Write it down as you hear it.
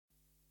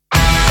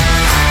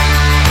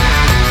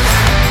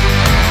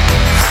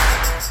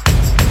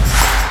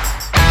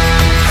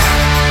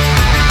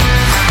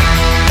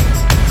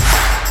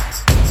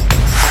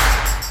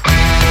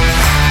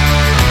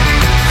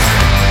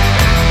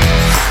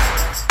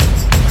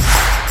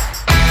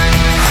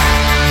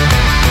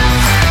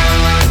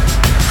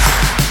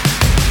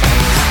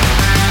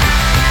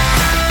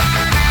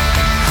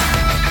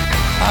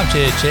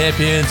Armchair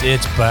Champions,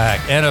 it's back.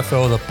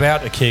 NFL is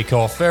about to kick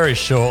off very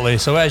shortly.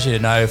 So as you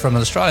know, from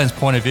an Australian's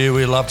point of view,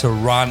 we love to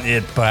run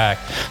it back.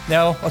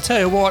 Now, I'll tell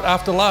you what,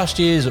 after last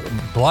year's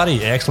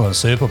bloody excellent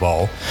Super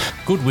Bowl,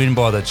 good win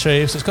by the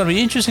Chiefs, it's going to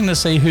be interesting to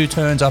see who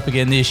turns up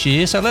again this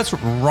year. So let's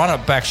run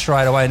it back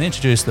straight away and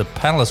introduce the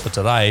panellists for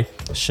today.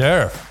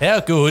 Sheriff, how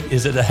good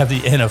is it to have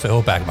the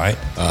NFL back, mate?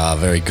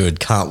 Very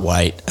good. Can't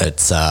wait.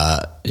 It's, for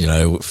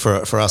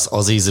us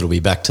Aussies, it'll be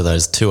back to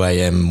those 2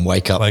 a.m.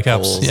 wake-up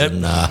calls, yep.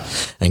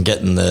 and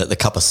getting the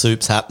cup of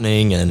soups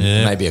happening and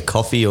maybe a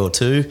coffee or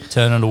two.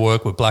 Turning to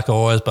work with black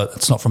eyes, but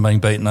it's not from being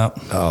beaten up.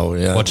 Oh,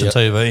 yeah. Watching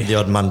TV. The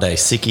odd Monday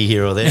sickie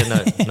here or there.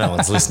 No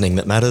one's listening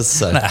that matters.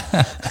 So,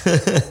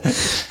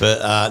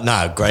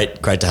 But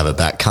great to have it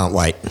back. Can't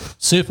wait.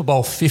 Super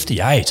Bowl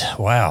 58.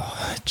 Wow.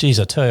 Geez,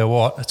 I tell you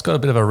what, it's got a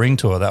bit of a ring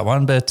to it, that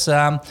one. But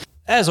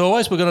as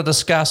always, we're going to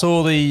discuss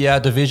all the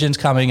divisions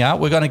coming up.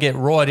 We're going to get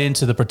right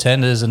into the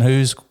pretenders and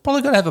who's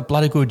probably going to have a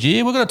bloody good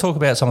year. We're going to talk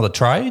about some of the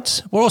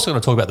trades. We're also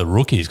going to talk about the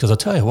rookies because I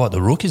tell you what,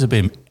 the rookies have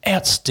been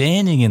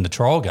outstanding in the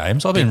trial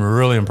games. I've been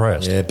really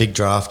impressed. Yeah, big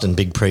draft and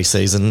big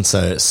preseason,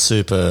 so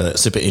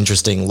super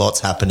interesting.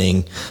 Lots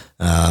happening.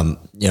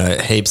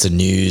 Heaps of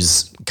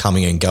news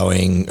coming and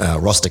going.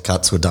 Roster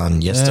cuts were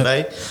done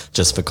yesterday,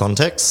 just for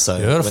context. So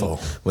beautiful.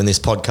 When this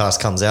podcast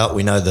comes out,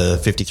 we know the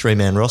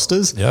 53-man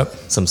rosters. Yep.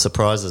 Some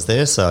surprises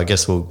there, so I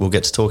guess we'll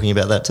get to talking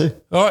about that too.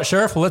 All right,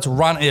 Sheriff, well, let's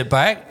run it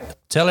back.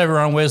 Tell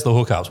everyone where's the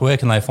hookups. Where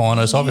can they find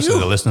us? Obviously,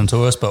 they're listening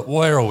to us, but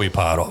where are we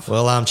part of?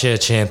 Well, Armchair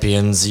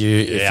Champions,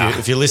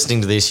 if you're listening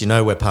to this, you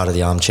know we're part of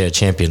the Armchair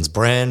Champions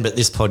brand, but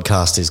this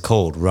podcast is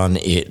called Run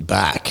It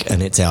Back,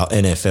 and it's our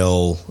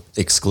NFL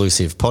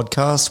exclusive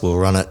podcast. We'll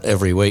run it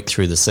every week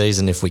through the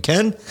season if we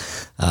can.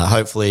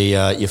 Hopefully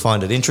you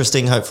find it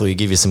interesting. Hopefully we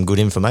give you some good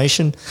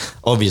information.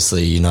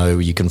 Obviously,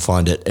 you can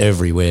find it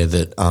everywhere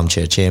that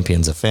Armchair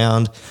Champions are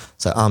found.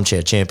 So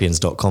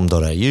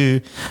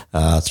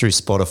armchairchampions.com.au, through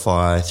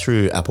Spotify,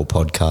 through Apple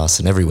Podcasts,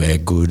 and everywhere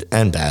good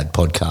and bad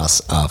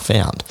podcasts are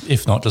found.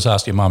 If not, just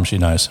ask your mum, she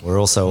knows. We're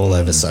also all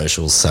over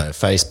socials, so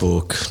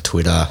Facebook,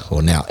 Twitter,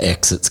 or now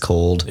X it's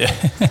called,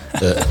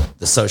 the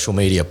social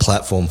media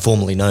platform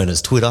formerly known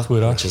as Twitter,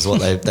 which is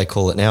what they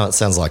call it now. It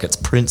sounds like it's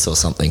Prince or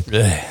something.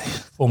 Yeah,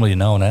 formerly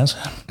known as.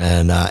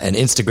 And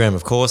Instagram,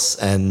 of course,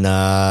 and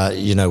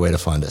you know where to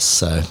find us.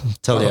 So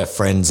tell your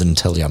friends and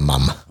tell your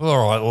mum.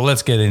 All right, well,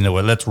 let's get into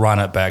it. Let's run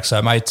it back. So,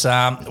 mate,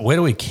 where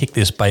do we kick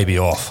this baby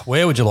off?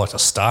 Where would you like to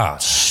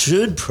start?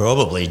 Should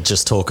probably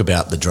just talk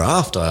about the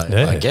draft,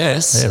 I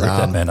guess. Yeah, rip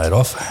that Band-Aid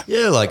off.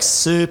 Yeah, like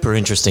super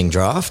interesting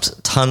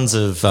draft. Tons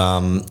of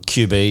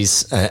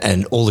QBs,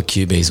 and all the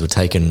QBs were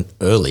taken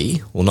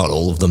early. Well, not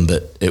all of them,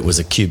 but it was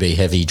a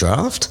QB-heavy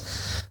draft.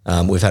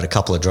 We've had a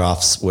couple of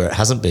drafts where it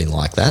hasn't been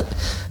like that.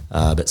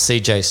 But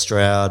CJ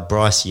Stroud,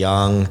 Bryce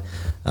Young,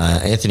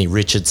 Anthony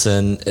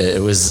Richardson, it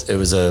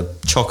was a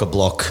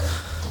chock-a-block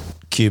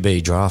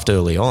QB draft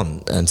early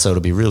on. And so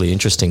it'll be really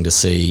interesting to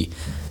see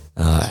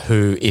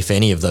who, if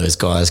any of those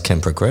guys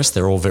can progress.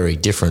 They're all very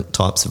different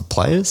types of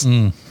players.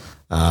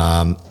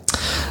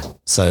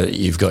 So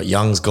you've got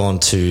Young's gone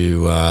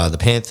to the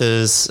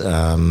Panthers,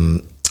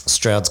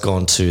 Stroud's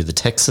gone to the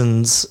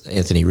Texans.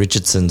 Anthony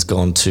Richardson's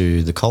gone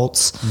to the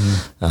Colts.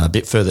 A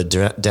bit further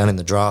down in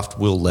the draft,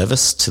 Will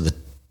Levis to the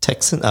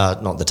Texans,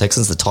 not the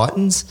Texans, the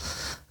Titans.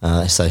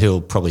 So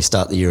he'll probably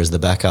start the year as the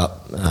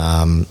backup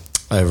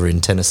over in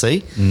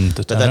Tennessee.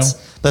 But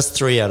that's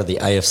 3 out of the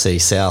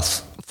AFC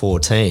South 4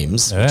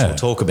 teams, which we'll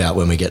talk about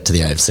when we get to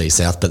the AFC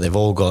South, but they've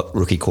all got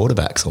rookie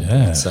quarterbacks on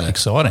board. So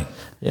exciting.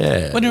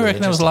 Yeah. When do you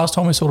reckon that was the last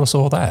time we sort of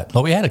saw that?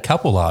 Like we had a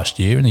couple last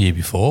year and the year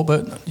before,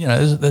 but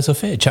there's a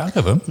fair chunk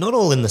of them. Not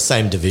all in the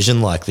same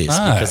division like this,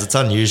 because it's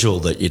unusual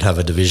that you'd have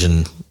a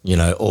division,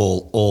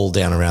 all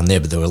down around there.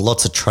 But there were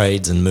lots of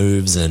trades and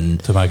moves and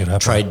to make it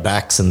happen. Trade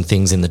backs and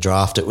things in the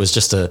draft. It was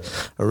just a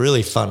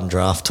really fun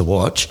draft to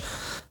watch.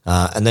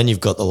 And then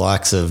you've got the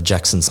likes of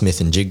Jackson Smith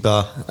and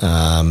Jigba,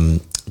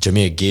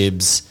 Jahmyr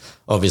Gibbs,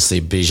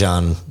 obviously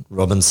Bijan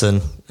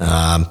Robinson.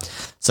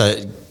 So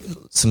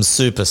some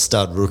super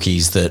stud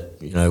rookies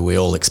that, we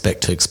all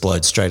expect to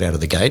explode straight out of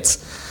the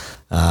gates.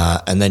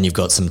 And then you've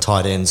got some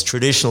tight ends.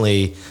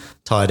 Traditionally,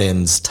 tight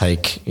ends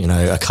take,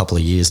 a couple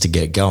of years to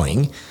get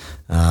going.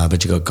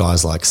 But you've got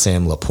guys like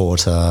Sam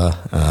Laporta,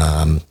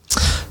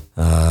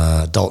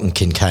 Dalton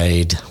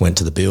Kincaid went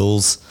to the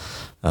Bills.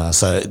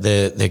 So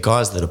they're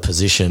guys that are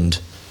positioned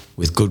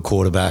with good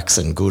quarterbacks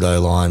and good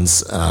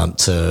O-lines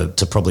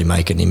to probably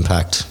make an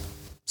impact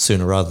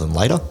sooner rather than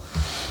later.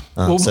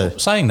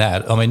 Saying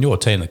that, I mean, your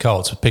team, the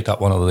Colts, picked up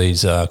one of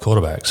these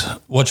quarterbacks.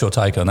 What's your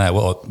take on that?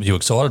 Well, are you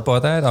excited by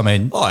that? I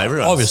mean,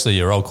 obviously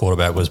your old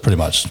quarterback was pretty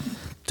much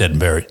dead and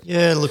buried.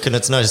 Yeah, look, and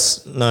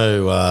it's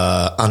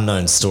no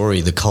unknown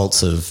story. The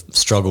Colts have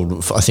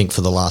struggled, I think,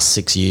 for the last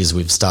 6 years.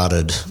 We've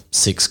started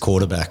 6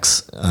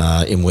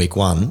 quarterbacks in week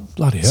 1.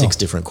 Bloody hell. 6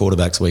 different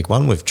quarterbacks week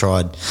 1. We've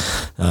tried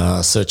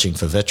searching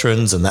for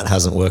veterans, and that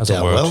hasn't worked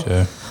out well.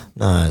 Yeah.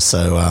 No,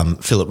 so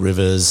Phillip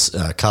Rivers,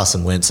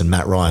 Carson Wentz and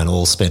Matt Ryan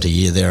all spent a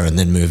year there and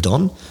then moved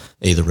on,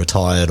 either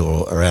retired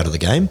or out of the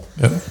game.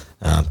 Yep.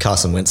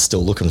 Carson Wentz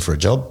still looking for a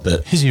job,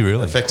 but Is he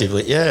really?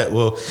 effectively, yeah.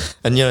 Well,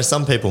 and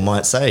some people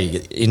might say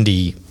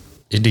Indy's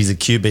a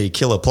QB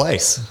killer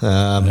place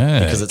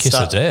because it's kiss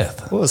of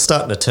death. Well, it's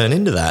starting to turn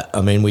into that.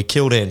 I mean, we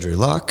killed Andrew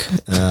Luck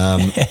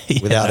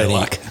without any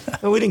luck.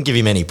 Well, we didn't give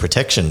him any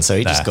protection, so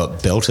he just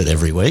got belted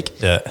every week.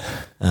 Yeah,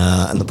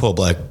 and the poor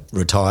bloke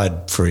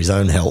retired for his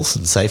own health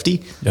and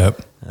safety.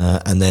 Yep.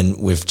 And then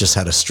we've just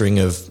had a string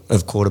of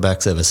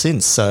quarterbacks ever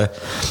since. So,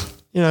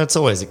 it's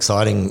always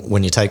exciting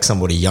when you take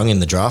somebody young in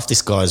the draft.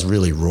 This guy's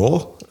really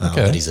raw,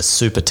 but he's a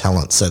super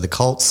talent. So the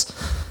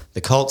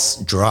Colts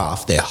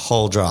draft, their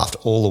whole draft,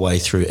 all the way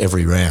through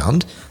every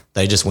round,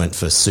 they just went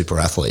for super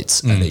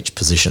athletes at each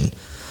position.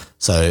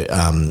 So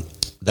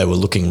they were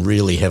looking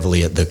really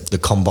heavily at the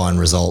combine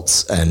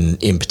results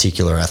and in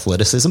particular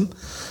athleticism.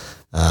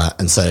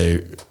 And so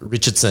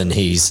Richardson,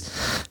 he's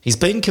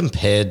been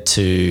compared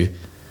to,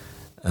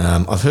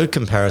 I've heard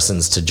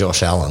comparisons to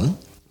Josh Allen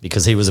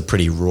because he was a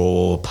pretty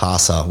raw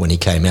passer when he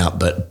came out,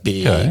 but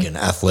big and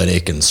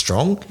athletic and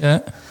strong.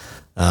 Yeah.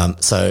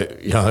 So,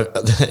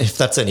 if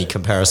that's any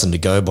comparison to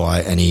go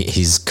by and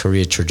his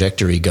career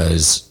trajectory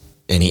goes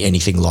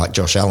anything like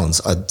Josh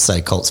Allen's, I'd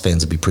say Colts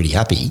fans would be pretty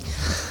happy.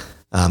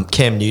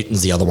 Cam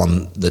Newton's the other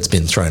one that's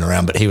been thrown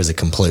around, but he was a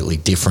completely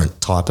different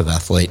type of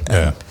athlete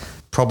and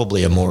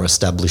probably a more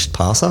established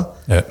passer.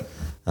 Yeah.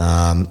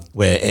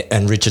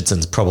 And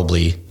Richardson's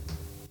probably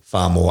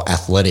far more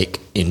athletic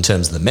in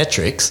terms of the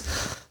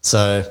metrics.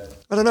 So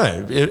I don't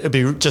know. It'd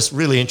be just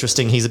really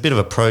interesting. He's a bit of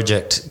a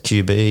project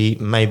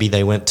QB. Maybe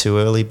they went too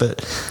early,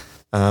 but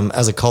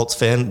as a Colts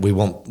fan, we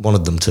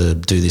wanted them to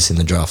do this in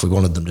the draft. We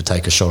wanted them to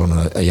take a shot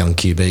on a young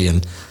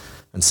QB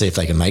and see if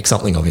they can make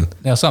something of him.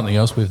 Now, something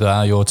else with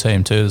your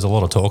team too, there's a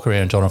lot of talk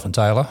around Jonathan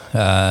Taylor.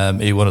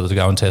 He wanted to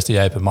go and test the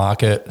open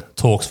market.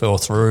 Talks fell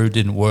through,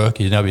 didn't work.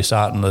 He'd now be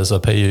starting as a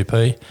PUP.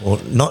 Well,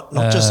 not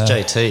just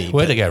JT.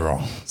 Where'd it go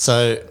wrong?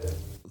 So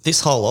this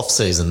whole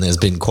off-season, there's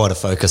been quite a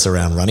focus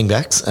around running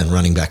backs and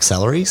running back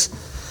salaries,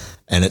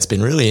 and it's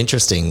been really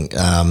interesting.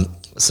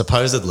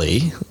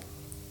 Supposedly,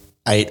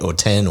 8 or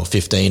 10 or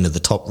 15 of the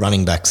top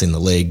running backs in the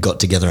league got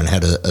together and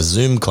had a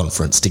Zoom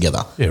conference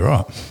together. Yeah,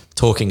 right.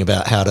 Talking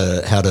about how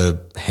to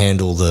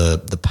handle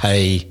the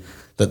pay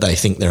that they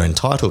think they're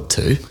entitled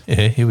to.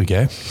 Yeah, here we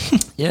go.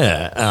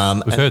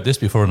 Yeah. We've heard this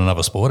before in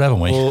another sport, haven't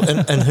we? Well,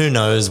 and who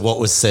knows what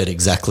was said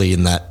exactly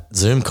in that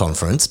Zoom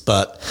conference,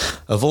 but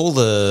of all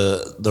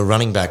the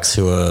running backs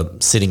who are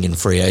sitting in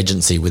free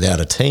agency without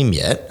a team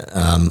yet,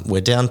 we're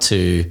down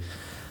to,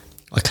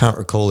 I can't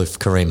recall if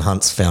Kareem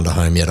Hunt's found a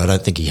home yet. I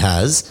don't think he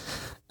has,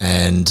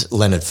 and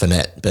Leonard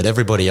Fournette. But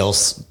everybody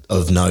else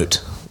of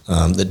note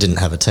that didn't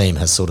have a team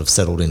has sort of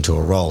settled into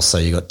a role. So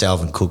you got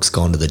Dalvin Cook's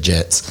gone to the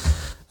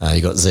Jets. You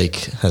got Zeke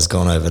has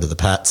gone over to the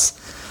Pats.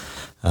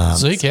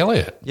 Zeke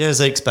Elliott? Yeah,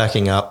 Zeke's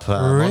backing up.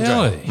 Really?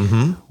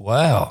 Mm-hmm.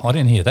 Wow, I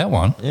didn't hear that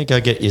one. Yeah, go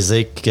get your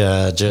Zeke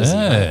jersey.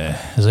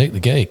 Yeah, Zeke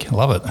the Geek.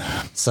 Love it.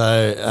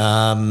 So,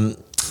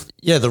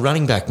 the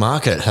running back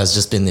market has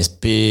just been this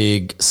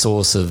big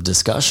source of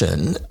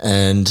discussion.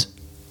 And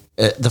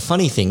the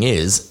funny thing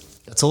is,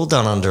 it's all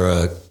done under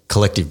a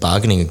collective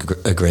bargaining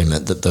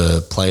agreement that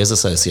the Players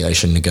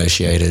Association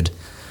negotiated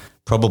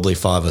probably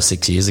 5 or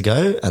 6 years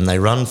ago, and they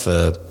run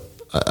for,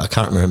 I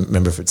can't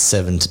remember if it's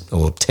 7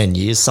 or 10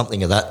 years,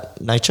 something of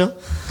that nature,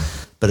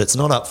 but it's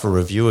not up for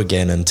review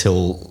again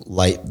until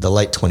the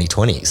late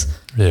 2020s.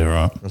 Yeah,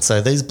 right. And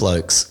so these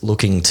blokes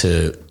looking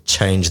to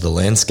change the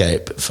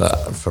landscape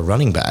for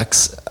running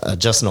backs are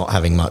just not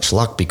having much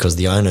luck because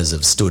the owners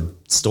have stood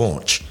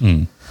staunch.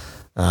 And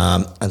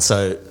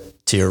so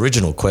to your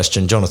original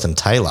question, Jonathan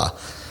Taylor,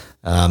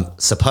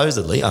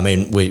 supposedly, I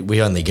mean,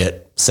 we only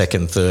get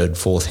second, third,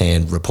 fourth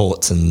hand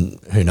reports and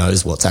who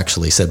knows what's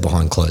actually said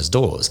behind closed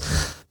doors.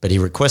 But he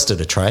requested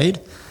a trade,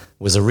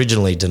 was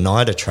originally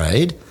denied a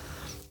trade.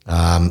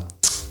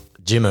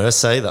 Jim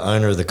Irsay, the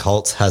owner of the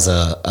Colts, has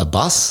a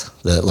bus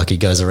that he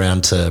goes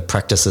around to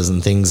practices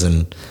and things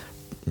and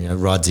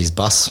rides his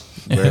bus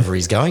wherever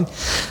he's going.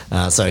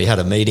 So he had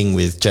a meeting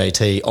with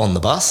JT on the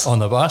bus. On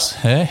the bus,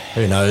 yeah.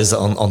 Who knows,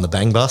 on the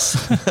bang bus.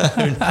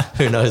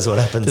 who knows what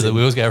happens. Do the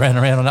wheels go round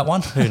and round on that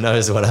one? Who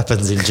knows what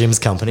happens in Jim's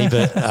company.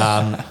 But,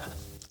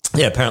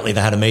 apparently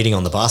they had a meeting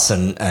on the bus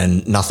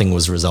and nothing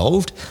was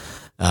resolved.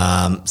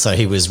 So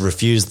he was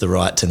refused the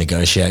right to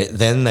negotiate.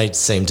 Then they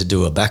seemed to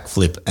do a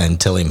backflip and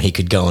tell him he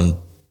could go and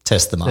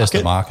test the market. Test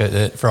the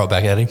market, throw it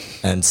back at him.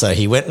 And so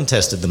he went and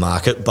tested the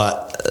market.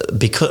 But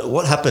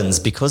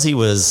because he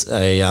was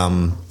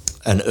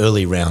an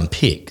early round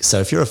pick. So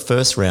if you're a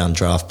first round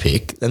draft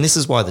pick, and this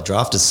is why the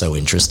draft is so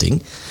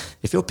interesting,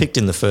 if you're picked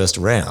in the first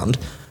round,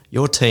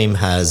 your team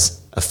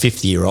has a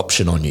 5th-year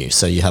option on you.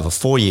 So you have a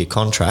 4-year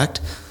contract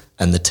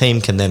and the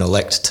team can then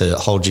elect to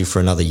hold you for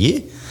another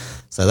year.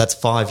 So that's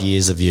 5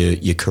 years of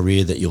your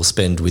career that you'll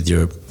spend with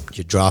your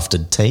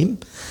drafted team,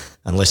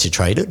 unless you're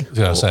traded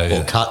or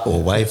cut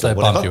or waived or whatever. They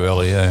bump you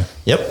early, yeah.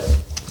 Yep.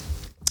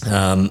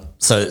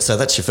 So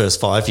that's your first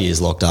 5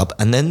 years locked up.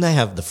 And then they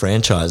have the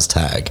franchise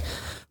tag,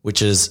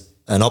 which is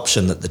an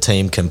option that the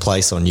team can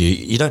place on you.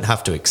 You don't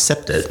have to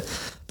accept it,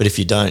 but if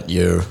you don't,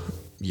 you're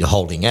you're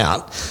holding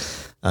out.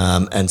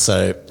 And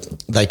so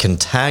they can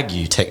tag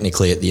you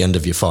technically at the end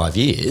of your 5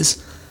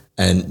 years,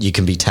 and you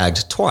can be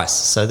tagged twice.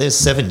 So there's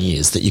 7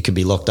 years that you can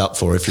be locked up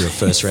for if you're a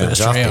first round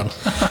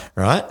draft pick,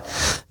 right?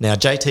 Now,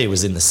 JT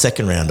was in the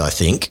second round, I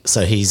think.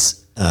 So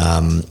he's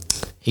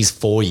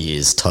 4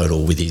 years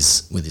total with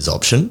his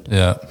option.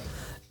 Yeah.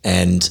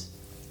 And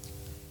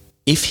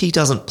if he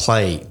doesn't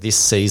play this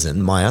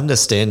season, my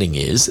understanding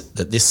is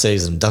that this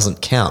season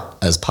doesn't count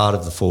as part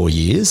of the 4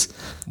 years.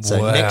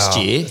 So next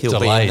year he'll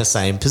be in the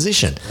same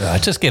position.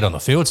 Just get on the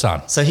field,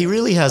 son. So he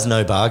really has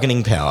no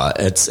bargaining power.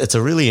 It's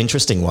a really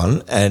interesting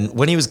one. And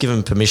when he was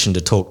given permission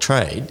to talk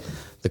trade,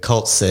 the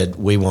Colts said,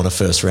 we want a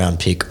first round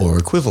pick or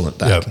equivalent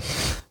back. Yep.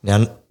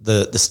 Now,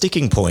 the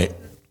sticking point,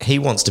 he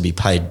wants to be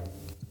paid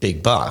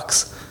big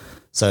bucks.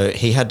 So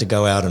he had to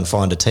go out and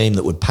find a team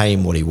that would pay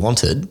him what he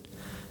wanted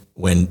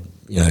when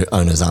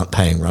owners aren't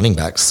paying running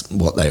backs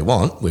what they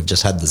want. We've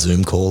just had the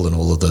Zoom call and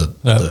all of the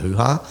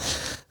hoo-ha.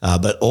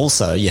 But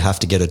also you have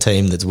to get a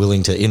team that's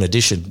willing to, in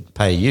addition,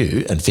 pay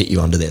you and fit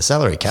you under their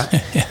salary cap,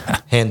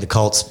 hand the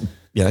Colts,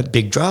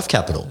 big draft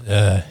capital.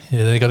 Yeah,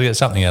 they got to get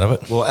something out of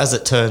it. Well, as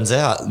it turns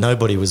out,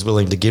 nobody was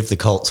willing to give the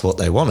Colts what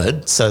they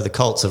wanted. So the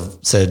Colts have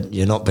said,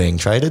 you're not being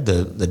traded.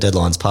 The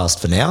deadline's passed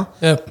for now.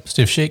 Yep,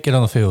 stiff shit, get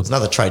on the field. There's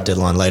another trade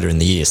deadline later in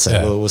the year,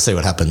 so we'll see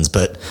what happens.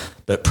 But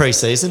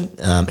pre-season,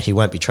 he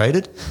won't be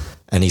traded.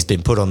 And he's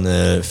been put on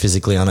the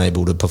physically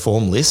unable to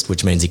perform list,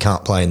 which means he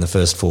can't play in the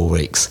first 4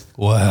 weeks.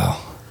 Wow.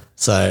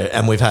 So,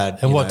 and we've had...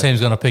 And what team's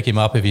going to pick him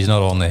up if he's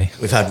not on there?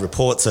 We've had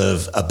reports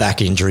of a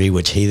back injury,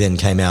 which he then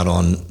came out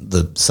on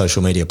the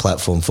social media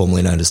platform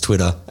formerly known as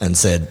Twitter and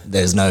said,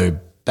 there's no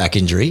back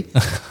injury.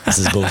 This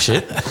is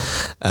bullshit.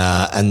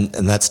 And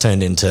that's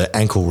turned into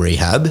ankle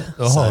rehab.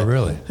 Oh, so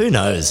really? Who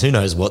knows? Who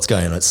knows what's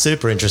going on? It's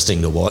super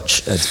interesting to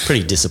watch. It's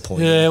pretty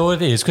disappointing. Yeah, well,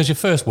 it is, because your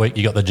first week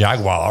you got the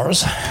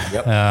Jaguars.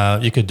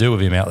 Yep. You could do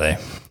with him out there.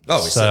 Oh,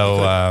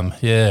 so,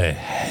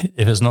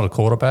 if it's not a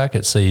quarterback,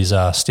 it's these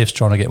stiffs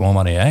trying to get more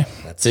money, eh?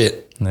 That's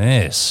it.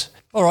 Yes.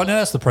 All right, now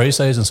that's the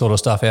preseason sort of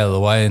stuff out of the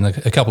way and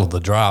a couple of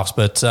the drafts,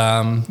 but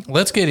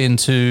let's get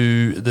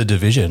into the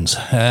divisions.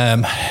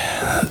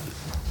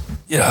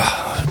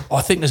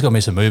 I think there's going to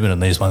be some movement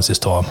in these ones this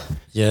time.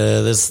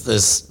 Yeah,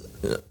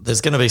 there's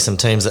going to be some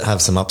teams that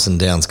have some ups and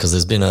downs because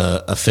there's been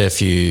a fair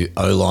few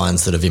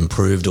O-lines that have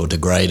improved or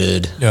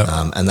degraded,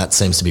 and that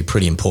seems to be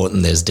pretty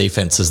important. There's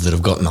defenses that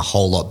have gotten a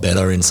whole lot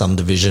better in some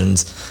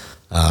divisions,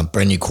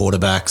 brand new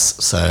quarterbacks.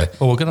 So,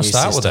 well, we're going to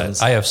start with that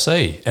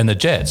AFC and the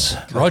Jets.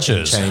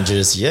 Rodgers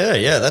changes,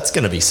 yeah, that's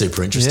going to be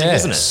super interesting,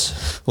 isn't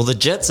it? Well, the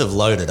Jets have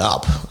loaded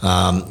up.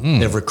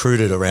 They've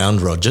recruited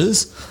around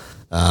Rodgers.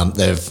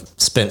 They've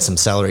spent some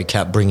salary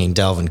cap bringing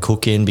Dalvin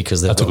Cook in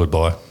because that's a good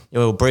buy.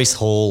 Well, Breece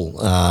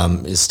Hall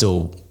is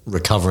still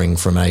recovering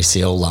from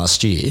ACL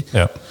last year.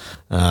 Yep.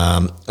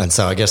 And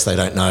so I guess they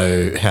don't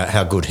know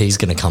how good he's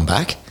going to come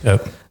back.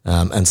 Yep.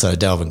 And so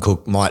Dalvin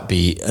Cook might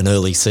be an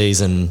early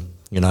season,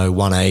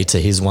 1A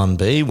to his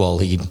 1B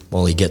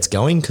while he gets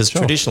going because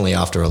traditionally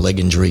after a leg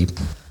injury...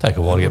 Take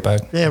a while to get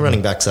back. Yeah,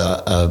 running backs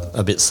are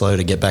a bit slow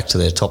to get back to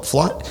their top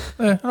flight.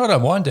 Yeah, I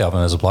don't mind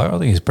Dalvin as a player. I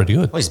think he's pretty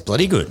good. Well, he's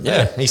bloody good.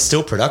 Yeah. He's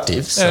still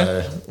productive.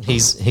 So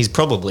he's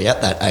probably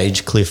at that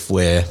age cliff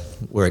where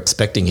we're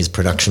expecting his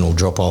production will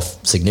drop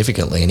off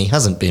significantly, and he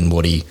hasn't been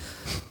what he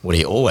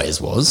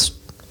always was.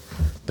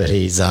 But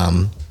he's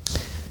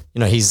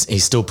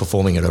he's still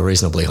performing at a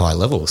reasonably high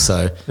level.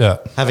 So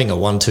having a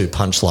 1-2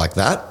 punch like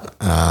that,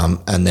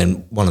 and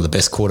then one of the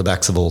best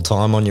quarterbacks of all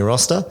time on your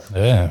roster,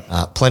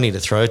 plenty to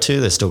throw to.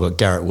 They've still got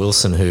Garrett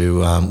Wilson, who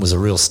was a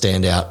real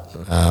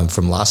standout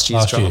from last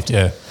year's draft.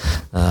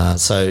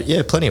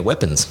 Plenty of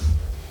weapons.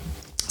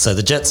 So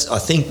I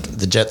think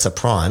the Jets are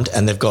primed,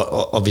 and they've got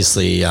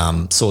obviously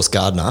Sauce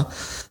Gardner.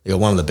 They've got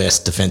one of the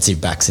best defensive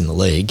backs in the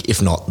league,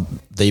 if not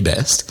the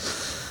best.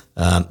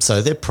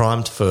 So they're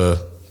primed for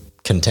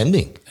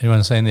contending.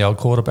 Anyone seen the old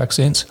quarterback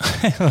since?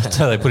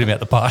 So they put him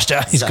out the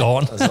pasture. He's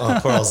gone.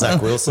 Poor old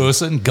Zach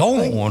Wilson.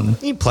 Gone.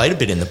 He played a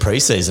bit in the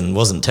preseason,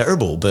 wasn't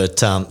terrible, but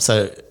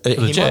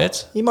the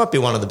Jets, he might be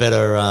one of the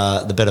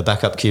better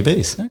backup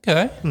QBs.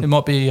 Okay, it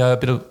might be a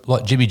bit of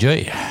like Jimmy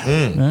G.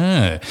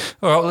 Yeah.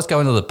 All right, let's go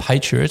into the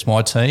Patriots,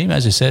 my team.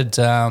 As you said,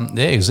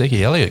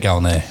 Ezekiel Elliott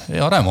going there.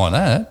 Yeah, I don't mind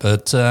that,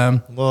 but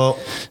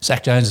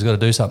Zach Jones has got to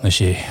do something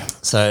this year.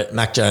 So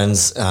Mac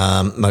Jones,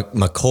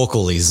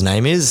 McCorkle, his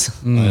name is.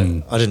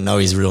 I didn't know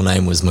his real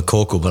name was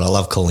McCorkle, but I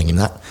love calling him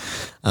that.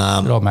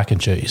 Good old mac and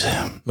cheese.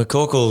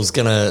 McCorkle's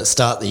going to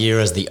start the year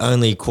as the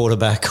only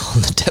quarterback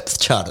on the depth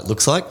chart, it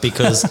looks like,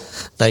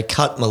 because they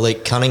cut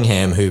Malik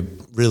Cunningham, who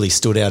really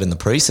stood out in the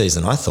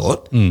preseason, I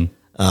thought.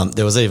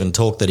 There was even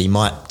talk that he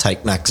might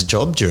take Mac's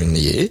job during the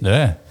year.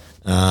 Yeah.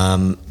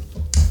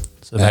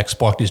 So Mac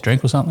spiked his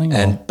drink or something?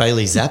 And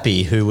Bailey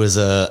Zappi, who was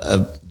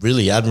a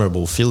really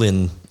admirable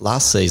fill-in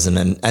last season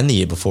and the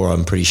year before,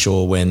 I'm pretty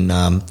sure, when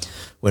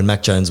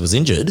Mac Jones was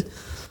injured,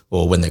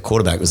 or when their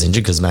quarterback was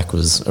injured, because Mac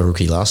was a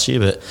rookie last year.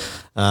 But,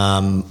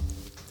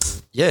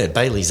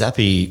 Bailey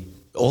Zappi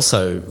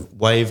also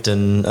waived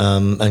and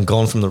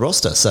gone from the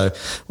roster. So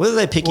whether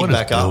they pick him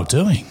back up, what is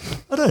Bill doing?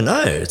 I don't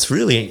know. It's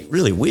really,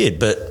 really weird.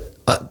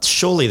 But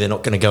surely they're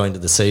not going to go into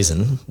the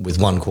season with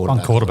one quarterback.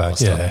 One quarterback,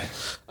 yeah.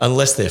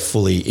 Unless they're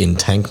fully in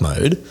tank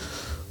mode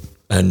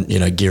and,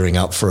 gearing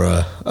up for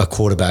a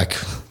quarterback,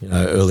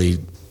 early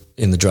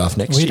in the draft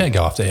next year. You don't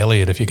go after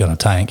Elliott if you're going to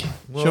tank,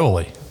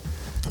 surely.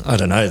 I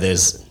don't know.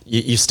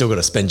 You've still got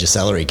to spend your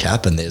salary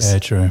cap, and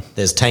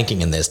there's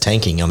tanking and there's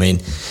tanking. I mean,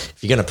 if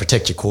you're going to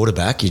protect your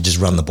quarterback, you just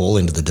run the ball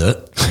into the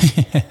dirt,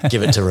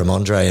 give it to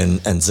Ramondre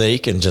and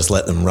Zeke, and just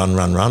let them run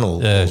all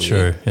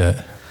true.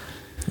 Yeah.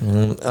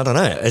 I don't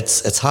know.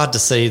 It's hard to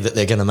see that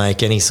they're going to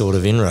make any sort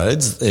of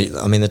inroads.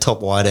 I mean, the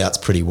top wideout's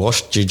pretty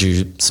washed.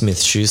 Juju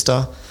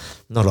Smith-Schuster,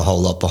 not a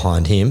whole lot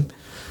behind him.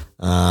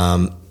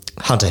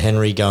 Hunter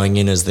Henry going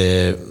in as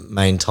their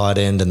main tight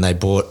end, and they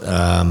bought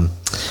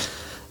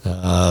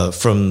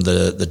from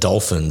the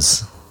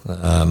Dolphins.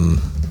 Can't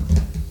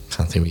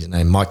think of his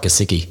name. Mike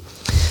Gesicki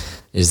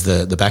is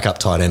the backup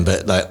tight end,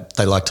 but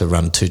they like to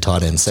run 2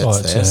 tight end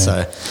sets there. Yeah.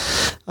 So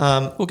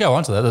we'll go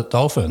on to that. The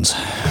Dolphins.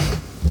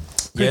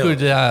 Pretty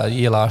good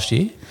year last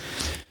year.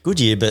 Good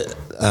year, but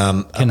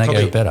can they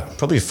go better?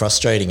 Probably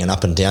frustrating and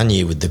up and down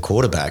year with the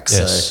quarterback.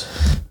 Yes.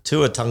 So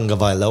Tua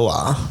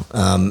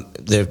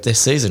Tagovailoa, their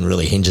season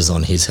really hinges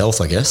on his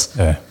health, I guess.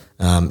 Yeah.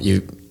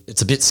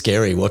 It's a bit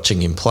scary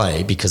watching him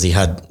play because he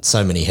had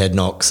so many head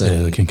knocks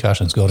and the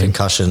concussions got him. And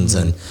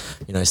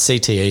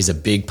CTE is a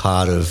big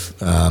part of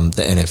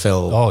the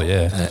NFL. Oh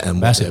yeah, and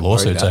massive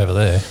lawsuits over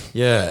there.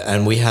 Yeah,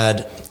 and we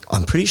had.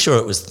 I'm pretty sure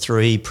it was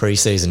 3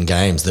 preseason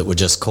games that were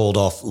just called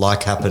off,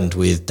 like happened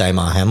with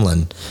Damar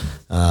Hamlin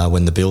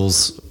when the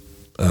Bills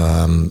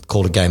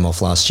called a game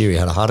off last year. He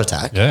had a heart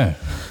attack. Yeah.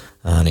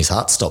 And his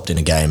heart stopped in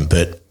a game,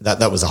 but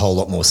that was a whole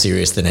lot more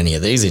serious than any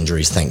of these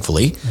injuries,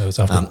 thankfully. It was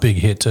after a big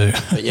hit too.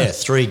 But yeah,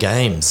 3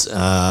 games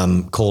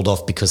called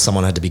off because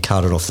someone had to be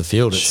carted off the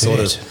field. It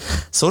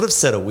sort of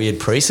set a weird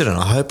precedent.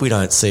 I hope we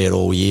don't see it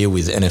all year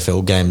with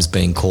NFL games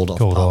being called off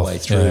partway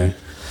through. Yeah.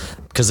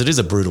 Because it is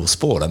a brutal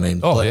sport. I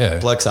mean,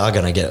 blokes are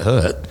going to get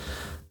hurt.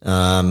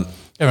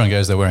 Everyone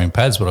goes they're wearing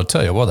pads, but I'll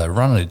tell you what, they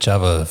run at each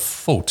other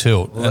full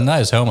tilt. And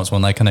those helmets,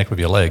 when they connect with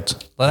your legs,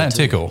 they don't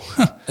tickle.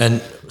 And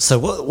so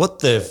what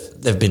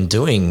they've been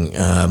doing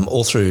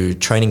all through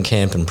training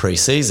camp and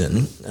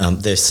pre-season,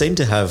 they seem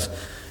to have,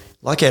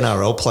 like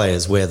NRL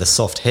players wear the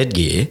soft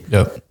headgear,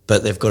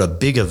 but they've got a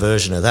bigger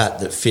version of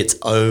that fits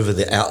over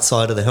the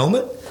outside of the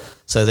helmet.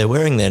 So they're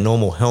wearing their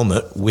normal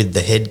helmet with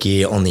the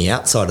headgear on the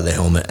outside of the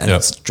helmet, and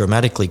it's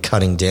dramatically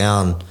cutting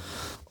down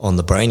on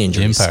the brain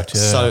injuries. The impact,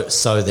 yeah.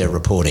 So they're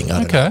reporting.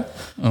 I don't know.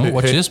 Well,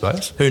 watch your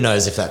space. Who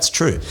knows if that's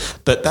true?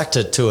 But back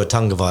to Tua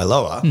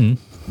Tagovailoa,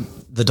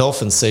 the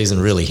Dolphins' season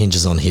really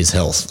hinges on his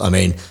health. I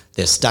mean,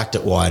 they're stacked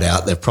at wide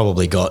out. They've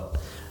probably got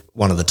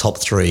one of the top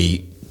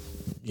 3,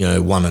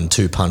 1 and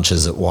 2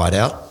 punches at wide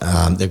out.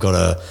 They've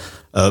got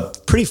a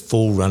pretty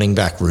full running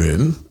back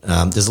room.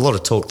 There's a lot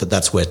of talk that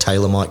that's where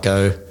Taylor might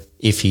go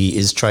if he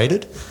is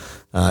traded,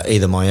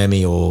 either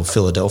Miami or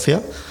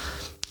Philadelphia,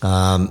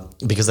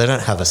 because they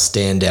don't have a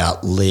standout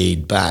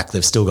lead back.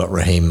 They've still got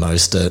Raheem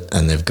Mostert,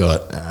 and they've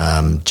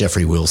got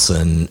Jeffrey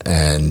Wilson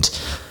and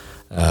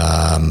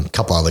a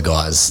couple other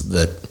guys,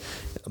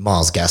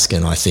 Myles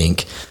Gaskin, I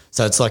think.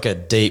 So it's like a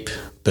deep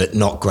but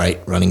not great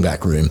running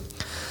back room.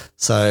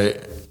 So,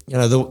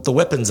 the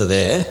weapons are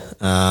there.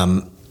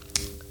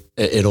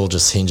 It all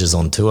just hinges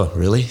on Tua,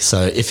 really.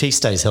 So if he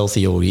stays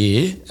healthy all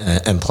year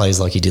and plays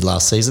like he did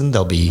last season,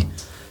 they'll be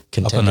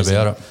contenders. Up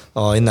and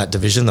about it. In that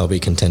division, they'll be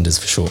contenders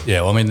for sure.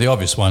 Yeah, well, I mean, the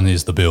obvious one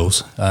is the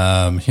Bills.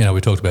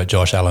 We talked about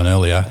Josh Allen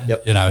earlier.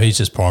 Yep. He's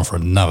just primed for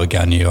another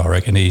gun year, I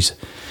reckon. He's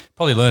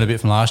probably learned a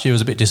bit from last year. It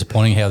was a bit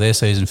disappointing how their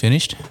season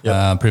finished.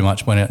 Yep. Pretty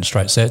much went out in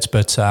straight sets,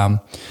 but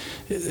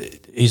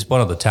he's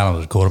one of the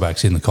talented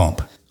quarterbacks in the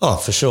comp. Oh,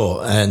 for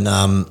sure.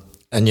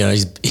 And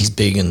he's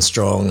big and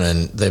strong,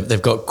 and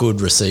they've got good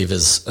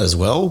receivers as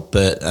well.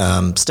 But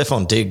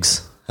Stephon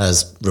Diggs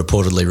has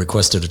reportedly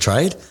requested a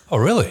trade. Oh,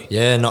 really?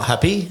 Yeah, not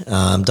happy.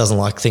 Doesn't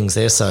like things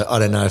there. So I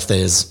don't know if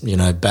there's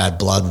bad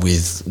blood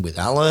with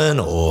Allen,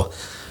 or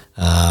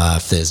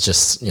if there's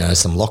just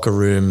some locker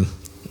room.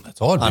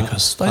 That's odd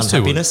because those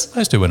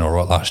two went all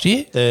right last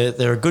year.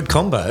 They're a good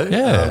combo.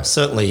 Yeah,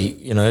 certainly.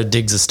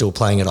 Diggs is still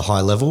playing at a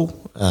high level,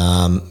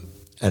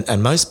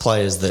 and most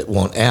players that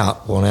want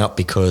out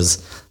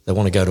because they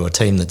want to go to a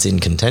team that's in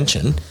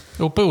contention.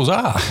 Well, Bills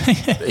are.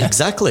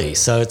 Exactly.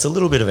 So it's a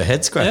little bit of a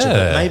head scratcher.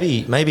 Yeah.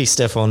 But maybe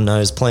Stephon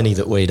knows plenty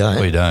that we don't.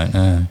 We don't,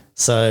 no.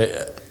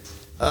 So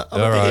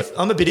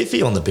I'm a bit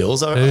iffy on the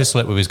Bills. Who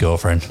slept with his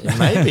girlfriend?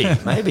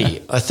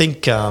 Maybe. I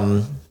think,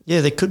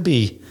 there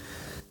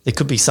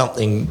could be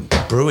something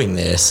brewing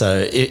there.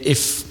 So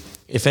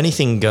if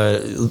anything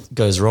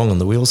goes wrong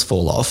and the wheels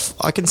fall off,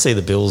 I can see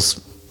the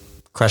Bills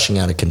crashing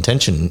out of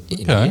contention.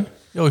 Okay.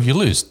 If you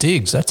lose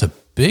Diggs, that's a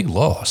big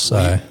loss.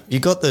 So you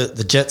got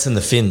the Jets and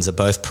the Finns are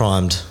both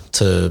primed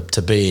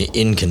to be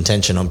in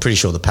contention. I'm pretty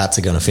sure the Pats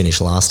are going to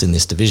finish last in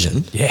this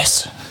division.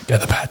 Yes, go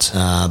the Pats.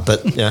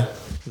 But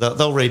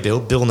They'll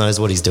rebuild. Bill knows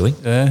what he's doing.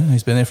 Yeah,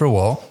 he's been there for a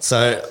while.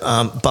 So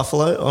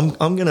Buffalo,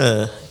 I'm going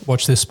to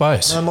watch this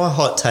space. My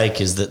hot take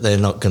is that they're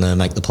not going to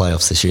make the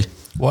playoffs this year.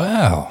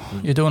 Wow,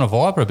 you're doing a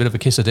Viper, a bit of a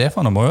kiss of death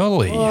on them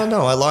early. Oh,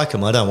 no, I like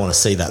them. I don't want to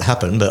see that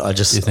happen, but I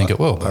just... You think it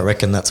will? I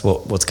reckon that's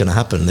what's going to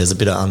happen. There's a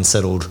bit of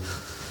unsettled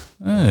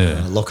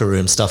locker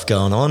room stuff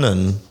going on,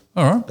 and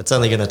all right. It's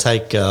only going to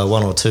take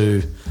one or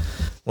two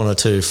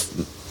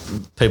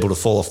people to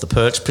fall off the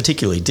perch,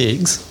 particularly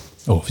Diggs.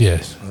 Oh, yeah. I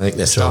think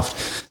they're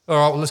stuffed. All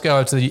right, well, let's go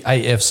over to the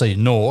AFC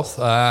North.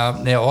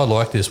 Now, I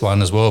like this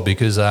one as well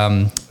because,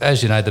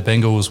 as you know, the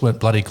Bengals went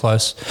bloody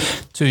close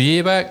 2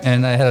 years back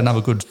and they had another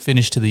good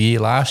finish to the year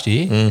last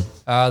year.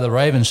 The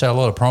Ravens showed a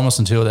lot of promise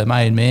until their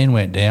main man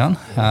went down.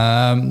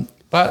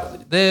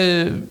 But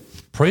their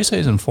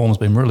preseason form's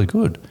been really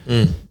good.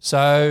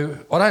 So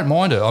I don't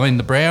mind it. I mean,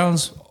 the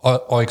Browns,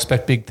 I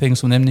expect big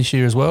things from them this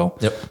year as well.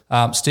 Yep.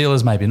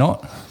 Steelers, maybe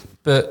not.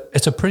 But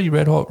it's a pretty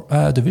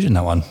red-hot division,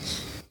 that one.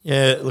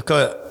 Yeah, look,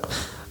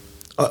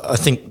 I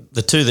think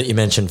the two that you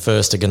mentioned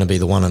first are going to be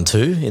the 1 and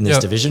 2 in this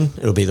division.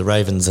 It'll be the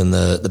Ravens and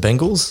the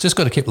Bengals. Just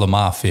got to keep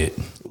Lamar fit.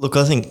 Look,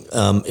 I think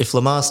if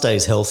Lamar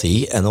stays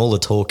healthy and all the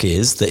talk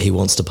is that he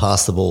wants to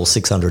pass the ball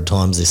 600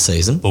 times this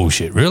season.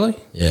 Bullshit, really?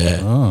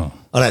 Yeah. Oh.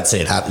 I don't see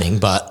it happening,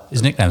 but...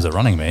 His nickname's the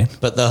running man.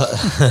 But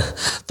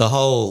the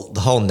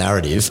whole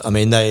narrative, I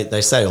mean,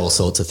 they say all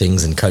sorts of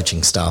things and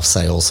coaching staff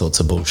say all sorts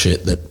of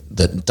bullshit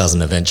that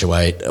doesn't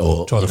eventuate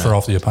or... Try to throw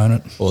off the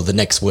opponent. Or the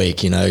next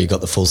week, you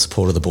got the full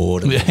support of the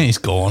board. And he's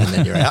gone. And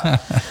then you're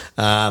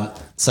out.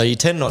 So you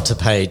tend not to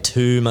pay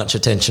too much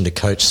attention to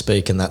coach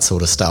speak and that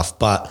sort of stuff,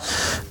 but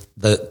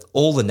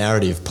all the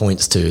narrative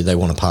points to they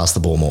want to pass the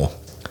ball more.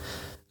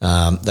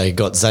 They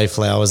got Zay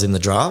Flowers in the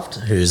draft,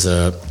 who's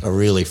a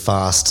really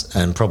fast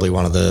and probably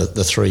one of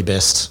the three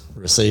best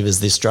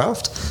receivers this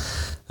draft.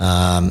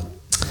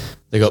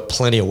 They got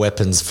plenty of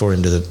weapons for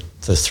him to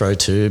throw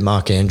to.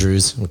 Mark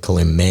Andrews, we call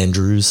him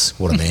Mandrews.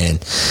 What a man!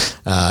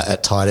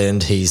 At tight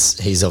end,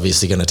 he's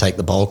obviously going to take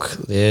the bulk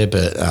there.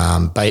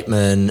 But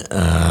Bateman,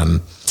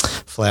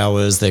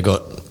 Flowers, they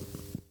got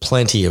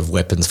plenty of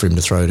weapons for him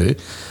to throw to.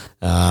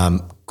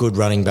 Good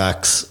running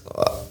backs.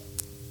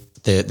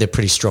 They're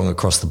pretty strong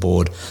across the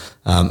board.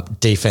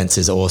 Defense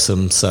is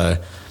awesome. So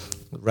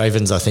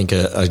Ravens, I think,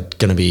 are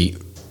going to be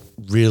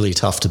really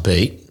tough to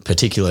beat,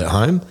 particularly at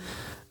home.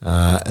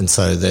 And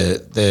so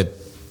they're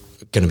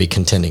going to be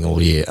contending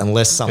all year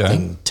unless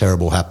something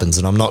terrible happens.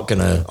 And I'm not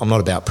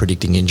about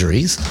predicting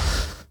injuries.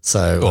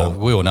 So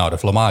we all know it.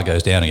 If Lamar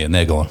goes down again,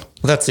 they're gone.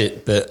 Well, that's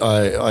it. But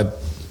I'm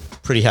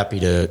pretty happy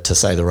to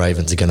say the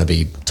Ravens are going to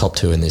be top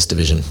 2 in this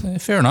division.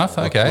 Fair enough.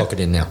 Okay. Lock it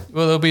in now.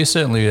 Well, there'll be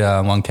certainly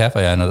one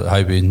cafe owner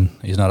hoping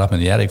he's not up in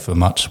the attic for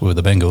much with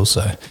the Bengals.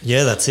 So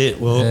yeah, that's it.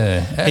 Well,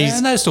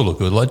 and they still look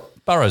good. Like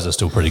Burrows are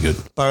still pretty good.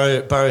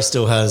 Burrow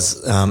still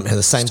has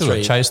the same still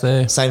three. Got Chase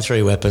there. Same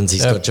 3 weapons.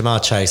 He's got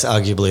Jamar Chase,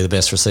 arguably the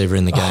best receiver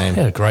in the game. He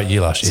had a great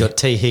year last year. He's got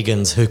T.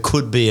 Higgins, who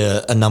could be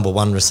a number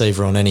 1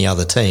 receiver on any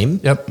other team.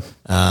 Yep.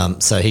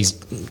 So he's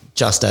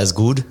just as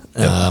good.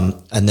 Yep.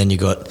 And then you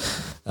got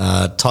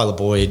Tyler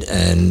Boyd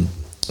and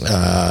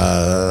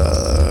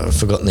I've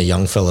forgotten the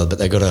young fella, but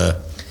they got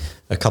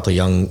a couple of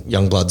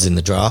young bloods in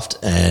the draft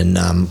and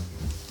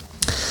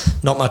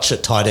not much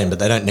at tight end, but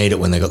they don't need it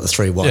when they got the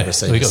 3 wide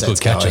receivers. We got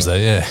good catches there,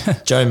 yeah.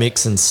 Joe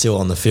Mixon's still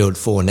on the field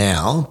for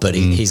now, but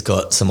he's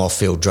got some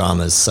off-field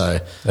dramas, so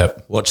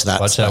watch that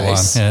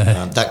space. That one.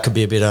 Yeah. That could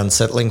be a bit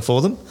unsettling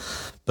for them.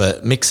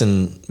 But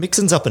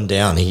Mixon's up and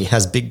down. He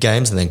has big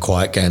games and then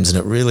quiet games,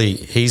 and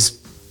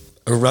he's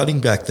a running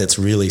back that's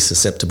really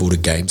susceptible to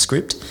game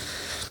script.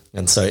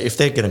 And so if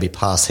they're going to be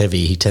pass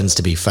heavy, he tends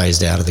to be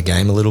phased out of the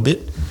game a little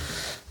bit.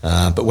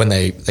 But when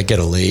they get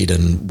a lead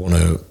and want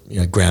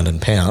to ground and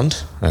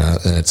pound,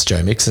 then it's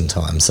Joe Mixon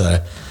time.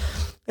 So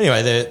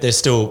anyway, they're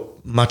still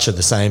much of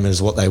the same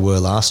as what they were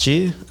last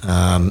year.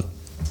 A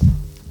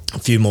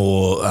few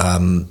more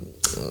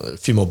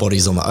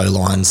bodies on the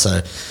O-line.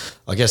 So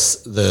I guess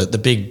the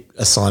big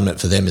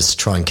assignment for them is to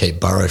try and keep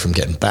Burrow from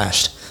getting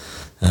bashed.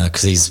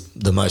 Because he's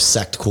the most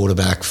sacked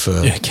quarterback for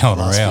the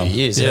last few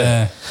years.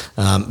 Yeah.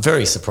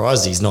 Very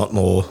surprised he's not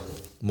more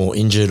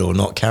injured or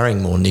not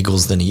carrying more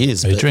niggles than he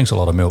is. He drinks a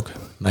lot of milk.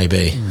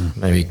 Maybe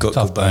got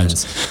tough good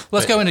bones.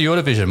 Let's go into your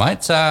division,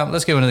 mate.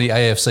 Let's go into the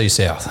AFC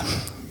South.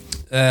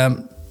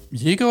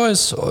 You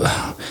guys,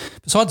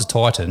 besides the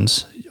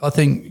Titans, I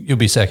think you'll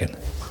be second.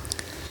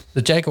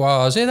 The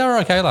Jaguars, they were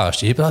okay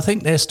last year, but I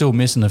think they're still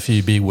missing a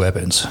few big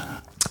weapons.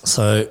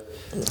 So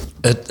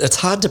it's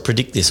hard to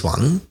predict this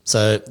one.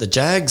 So the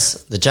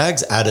Jags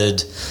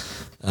added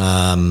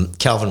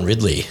Calvin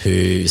Ridley,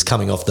 who's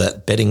coming off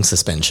that betting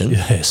suspension.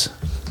 Yes.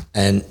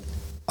 And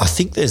I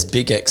think there's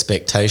big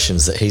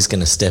expectations that he's going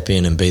to step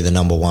in and be the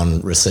number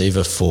 1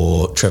 receiver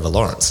for Trevor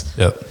Lawrence.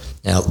 Yep.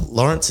 Now,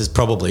 Lawrence is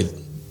probably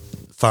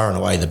far and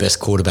away the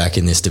best quarterback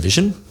in this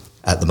division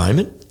at the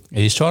moment.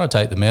 He's trying to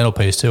take the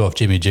mantelpiece too off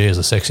Jimmy G as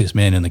the sexiest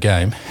man in the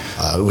game.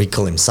 We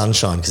call him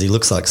Sunshine because he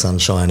looks like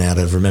Sunshine out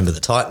of Remember the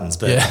Titans.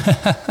 But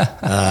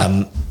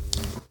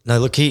no,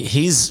 look,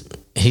 he's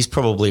he's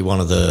probably one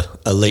of the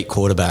elite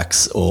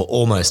quarterbacks or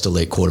almost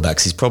elite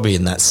quarterbacks. He's probably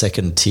in that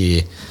second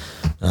tier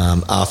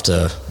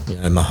after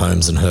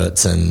Mahomes and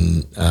Hurts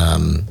and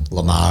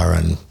Lamar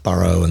and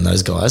Burrow and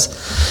those guys.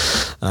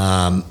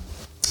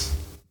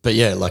 But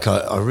yeah, like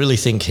I really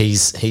think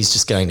he's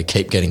just going to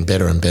keep getting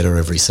better and better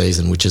every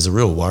season, which is a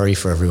real worry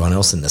for everyone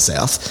else in the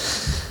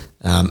South.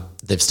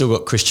 They've still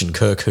got Christian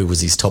Kirk, who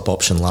was his top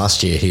option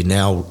last year. He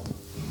now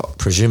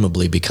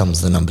presumably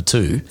becomes the number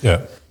 2.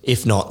 Yeah.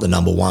 If not the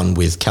number 1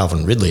 with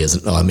Calvin Ridley.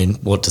 I mean,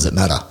 what does it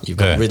matter? You've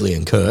got Ridley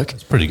and Kirk.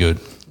 It's pretty good.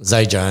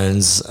 Zay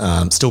Jones,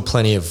 still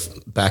plenty of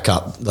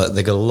backup.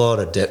 They've got a lot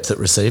of depth at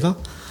receiver.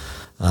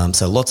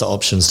 So lots of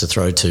options to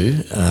throw to.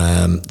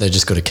 They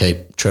just got to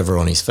keep Trevor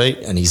on his feet,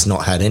 and he's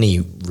not had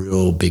any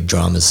real big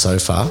dramas so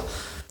far.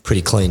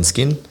 Pretty clean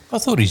skin. I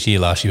thought his year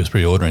last year was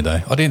pretty ordinary,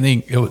 though. I didn't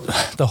think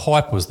the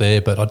hype was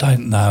there, but I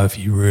don't know if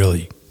he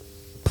really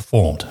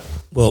performed.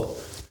 Well,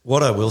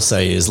 what I will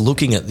say is,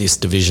 looking at this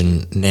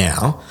division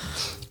now,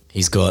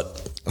 he's got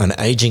an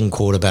aging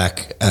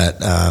quarterback at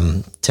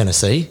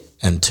Tennessee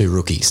and 2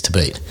 rookies to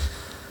beat.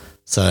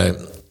 So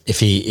if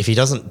he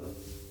doesn't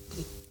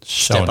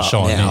step up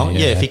now,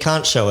 if he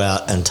can't show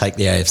out and take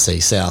the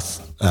AFC South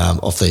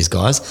off these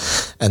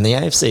guys, and the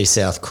AFC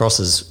South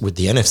crosses with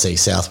the NFC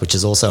South, which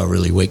is also a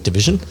really weak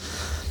division.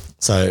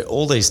 So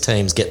all these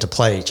teams get to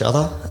play each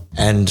other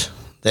and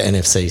the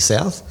NFC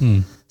South.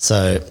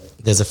 So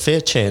there's a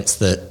fair chance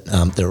that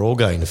they're all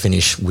going to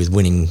finish with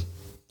winning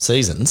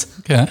seasons.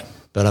 Okay.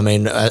 But, I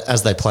mean,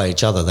 as they play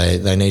each other,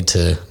 they need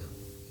to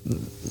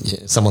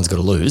someone's got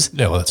to lose.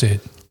 Yeah, well, that's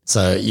it.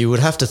 So you would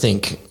have to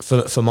think,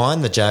 for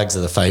mine, the Jags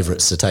are the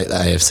favourites to take the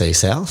AFC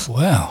South.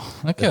 Wow,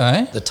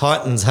 okay. The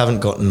Titans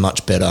haven't gotten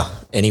much better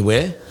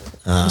anywhere.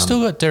 They've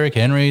still got Derrick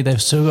Henry.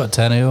 They've still got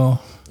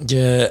Tannehill.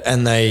 Yeah,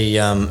 and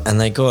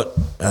they got...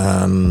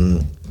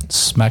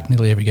 smacked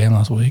nearly every game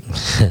last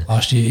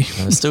year.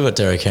 They've still got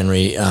Derrick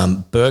Henry.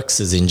 Burks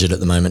is injured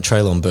at the moment.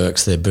 Treylon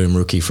Burks, their boom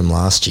rookie from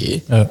last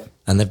year.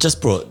 And they've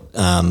just brought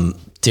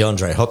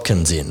DeAndre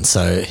Hopkins in.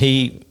 So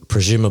he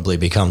presumably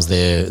becomes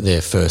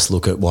their first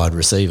look at wide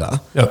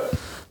receiver. Yep.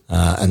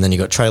 And then you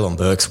got Treylon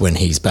Burks when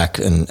he's back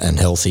and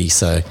healthy.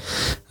 So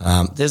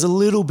there's a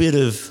little bit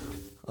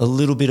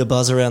of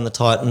buzz around the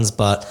Titans,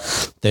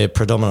 but they're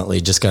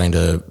predominantly just going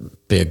to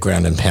be a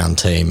ground and pound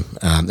team.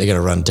 They're going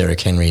to run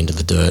Derrick Henry into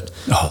the dirt.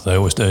 Oh, they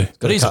always do.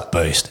 But he's a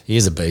beast. He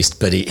is a beast,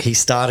 but he's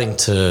starting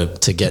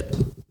to get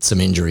some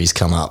injuries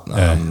come up.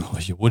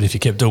 You would if you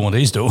kept doing what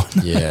he's doing.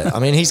 Yeah, I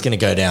mean, he's going to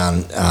go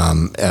down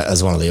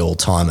as one of the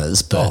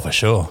all-timers. But, for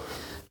sure.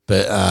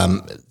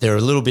 But they're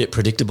a little bit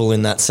predictable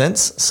in that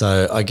sense.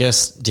 So I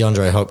guess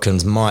DeAndre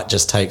Hopkins might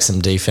just take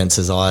some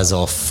defense's eyes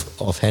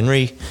off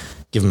Henry,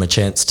 give him a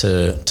chance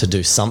to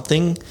do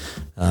something.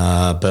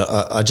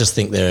 But I just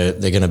think they're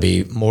going to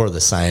be more of the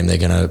same. They're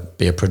going to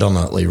be a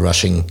predominantly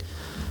rushing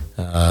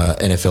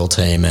NFL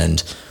team,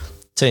 and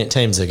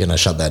teams are going to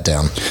shut that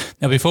down.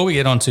 Now, before we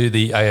get on to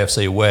the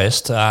AFC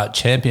West,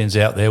 champions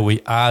out there,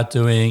 we are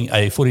doing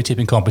a footy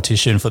tipping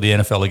competition for the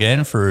NFL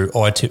again through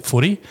iTip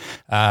Footy.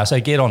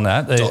 So get on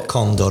that.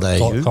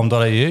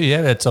 .com.au.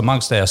 Yeah, it's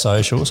amongst our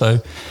social.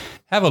 So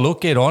have a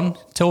look, get on,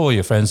 tell all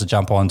your friends to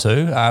jump on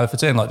too. If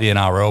it's in like the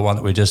NRL one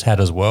that we just had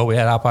as well, we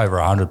had up over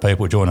 100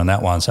 people joining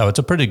that one. So it's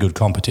a pretty good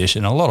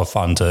competition, a lot of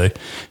fun too.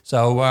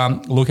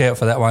 So look out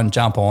for that one,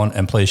 jump on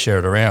and please share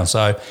it around.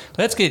 So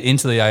let's get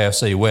into the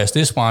AFC West.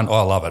 This one,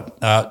 I love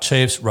it.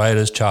 Chiefs,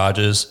 Raiders,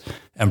 Chargers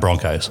and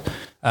Broncos.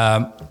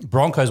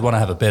 Broncos want to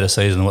have a better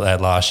season than what they had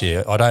last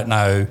year. I don't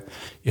know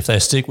if they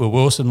stick with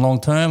Wilson long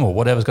term or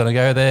whatever's going to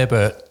go there,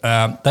 but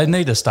they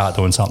need to start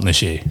doing something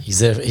this year.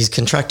 He's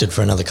contracted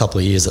for another couple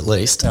of years at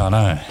least. I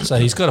know. So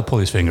he's got to pull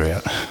his finger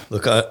out.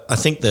 Look, I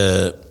think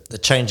the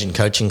change in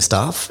coaching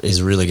staff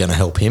is really going to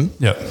help him.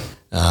 Yep.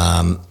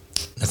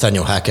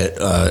 Nathaniel Hackett,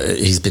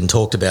 he's been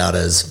talked about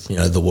as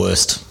the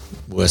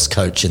worst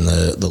coach in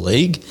the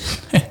league,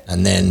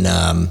 and then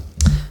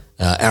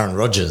Aaron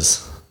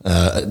Rodgers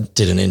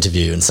did an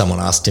interview and someone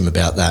asked him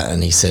about that,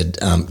 and he said,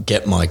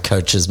 "Get my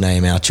coach's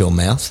name out your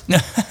mouth."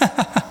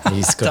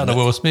 He's got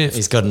Will Smith.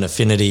 He's got an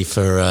affinity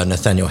for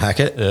Nathaniel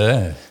Hackett.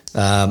 Yeah.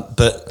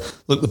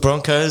 But look, the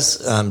Broncos,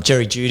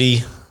 Jerry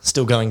Jeudy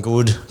still going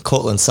good.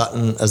 Cortland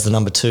Sutton as the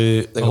number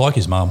 2. I like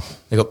his mum.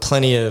 They've got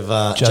plenty of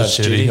Judge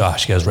Judy. Oh,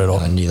 she goes red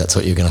off. I knew that's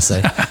what you were going to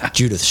say.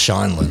 Judith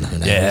Scheinlin. Her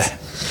name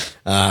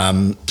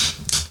is.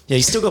 Yeah,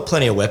 he's still got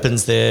plenty of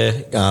weapons there.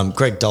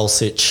 Greg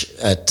Dulcich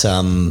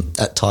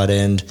at tight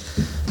end.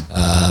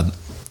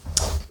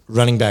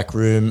 Running back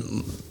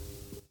room,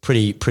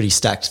 pretty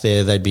stacked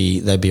there. They'd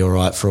be all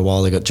right for a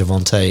while. They got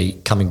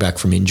Javonte coming back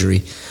from injury.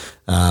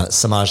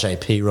 Samaje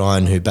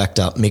Perine, who backed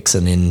up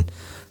Mixon in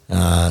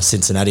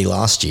Cincinnati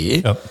last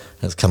year,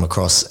 has come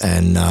across,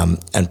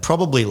 and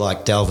probably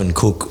like Dalvin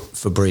Cook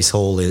for Breece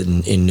Hall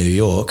in New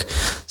York,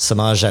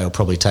 Samaje will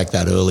probably take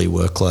that early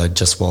workload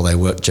just while they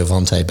work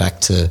Javonte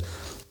back to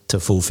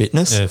full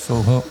fitness. Yeah,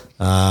 full help.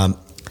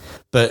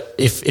 But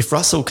if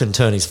Russell can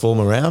turn his form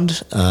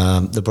around,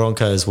 the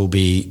Broncos will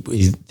be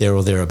there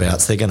or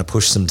thereabouts. They're going to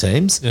push some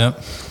teams.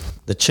 Yeah.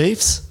 The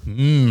Chiefs.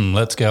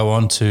 Let's go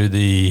on to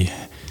the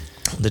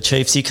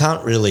Chiefs, you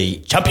can't really...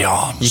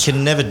 champions. You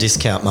can never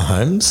discount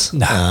Mahomes.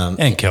 No,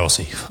 and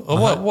Kelsey.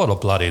 What a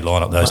bloody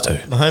lineup, those two.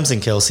 Mahomes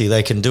and Kelsey,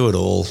 they can do it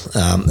all.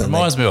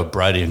 Reminds me of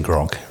Brady and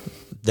Gronk.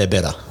 They're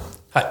better.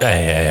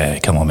 Hey,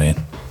 come on,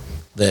 man.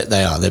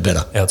 They are. They're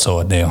better.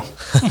 Outside now.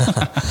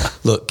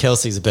 Look,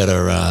 Kelsey's a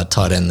better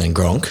tight end than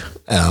Gronk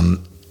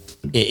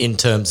in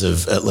terms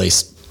of at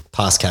least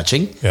pass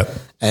catching. Yep.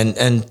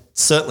 And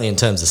certainly in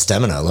terms of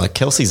stamina. Like,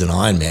 Kelsey's an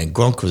Iron Man.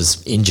 Gronk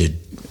was injured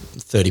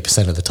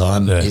 30% of the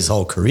time his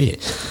whole career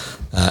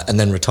and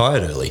then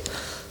retired early.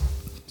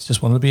 He's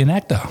just wanted to be an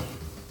actor.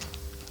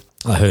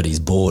 I heard he's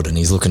bored and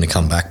he's looking to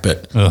come back,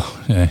 but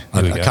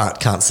I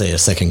can't see a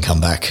second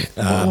comeback.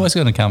 Always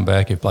going to come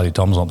back if bloody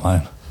Tom's not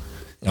playing.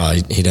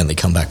 He'd only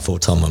come back for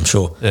Tom, I'm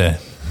sure. Yeah.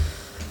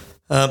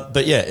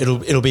 But yeah,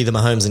 it'll be the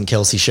Mahomes and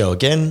Kelsey show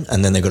again,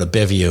 and then they've got a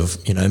bevy of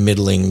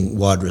middling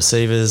wide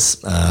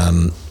receivers,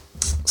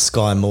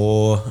 Sky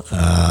Moore,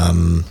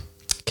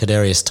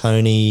 Kadarius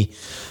Toney.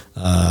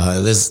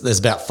 There's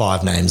about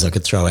 5 names I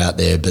could throw out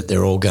there, but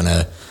they're all going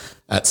to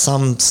at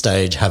some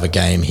stage have a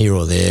game here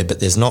or there, but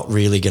there's not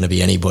really going to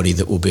be anybody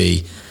that will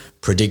be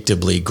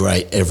predictably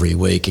great every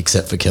week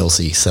except for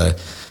Kelsey. So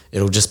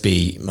it'll just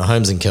be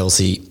Mahomes and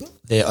Kelsey.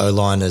 Their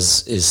O-line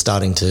is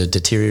starting to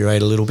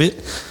deteriorate a little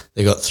bit.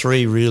 They've got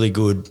 3 really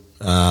good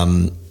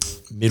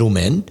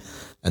middlemen,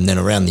 and then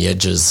around the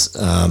edges,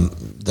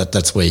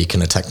 that's where you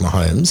can attack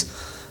Mahomes.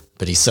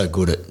 But he's so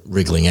good at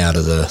wriggling out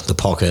of the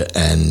pocket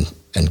and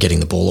getting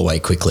the ball away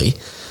quickly.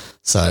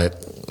 So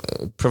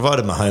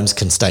provided Mahomes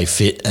can stay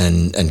fit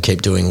and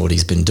keep doing what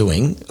he's been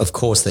doing, of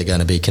course they're going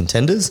to be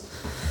contenders.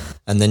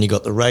 And then you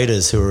got the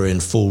Raiders, who are in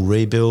full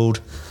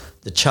rebuild.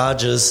 The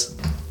Chargers,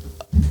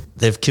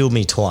 they've killed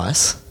me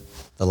twice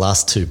the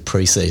last 2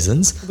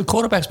 preseasons. The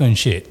quarterback's been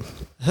shit.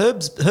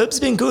 Herb's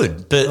been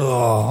good, but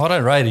I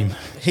don't rate him.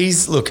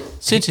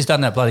 Since he's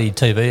done that bloody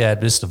TV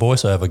ad, Mr.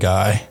 Voiceover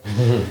guy,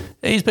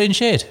 he's been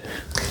shit.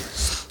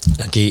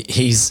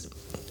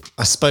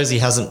 I suppose he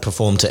hasn't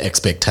performed to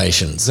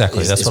expectations.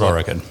 Exactly, that's what I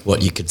reckon.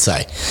 What you could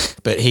say.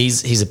 But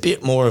he's a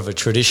bit more of a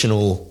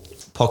traditional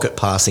pocket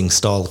passing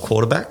style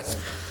quarterback.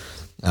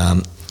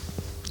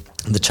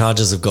 The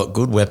Chargers have got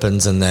good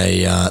weapons, and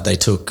they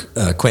took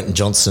Quentin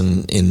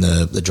Johnston in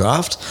the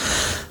draft.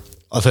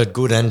 I've heard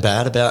good and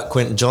bad about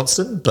Quentin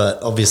Johnston,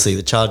 but obviously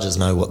the Chargers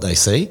know what they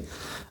see.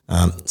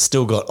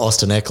 Still got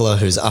Austin Eckler,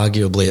 who's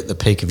arguably at the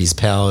peak of his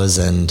powers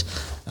and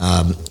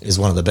is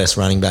one of the best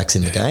running backs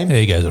in the game. There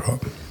you go,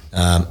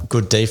 right.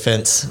 Good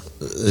defense,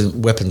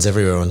 weapons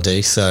everywhere on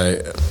D.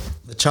 So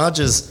the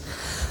Chargers,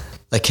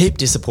 they keep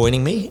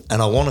disappointing me, and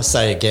I want to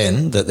say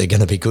again that they're going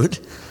to be good,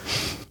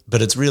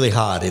 but it's really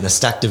hard in a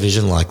stacked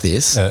division like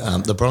this.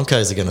 The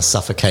Broncos are going to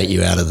suffocate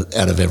you out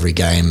of every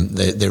game.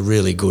 They're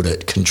really good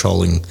at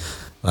controlling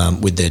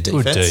with their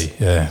defense. Good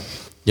D, yeah.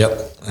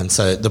 Yep, and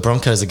so the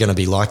Broncos are going to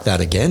be like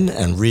that again,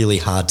 and really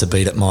hard to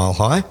beat at Mile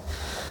High.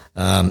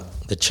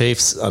 The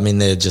Chiefs, I mean,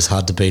 they're just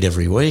hard to beat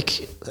every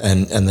week,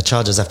 and the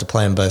Chargers have to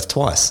play them both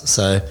twice.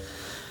 So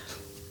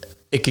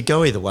it could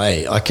go either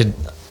way. I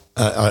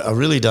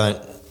really don't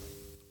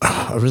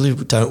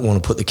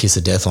want to put the kiss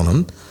of death on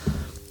them,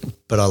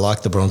 but I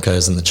like the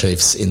Broncos and the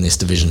Chiefs in this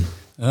division.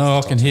 Oh,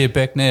 I can hear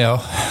Beck now.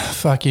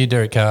 Fuck you,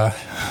 Derek Carr.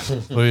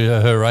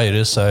 We're her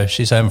Raiders, so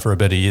she's home for a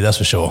better year, that's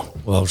for sure.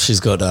 Well, she's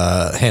got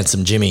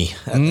handsome Jimmy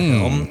at the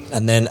helm,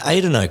 and then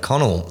Aidan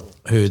O'Connell,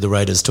 who the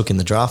Raiders took in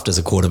the draft as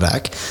a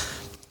quarterback.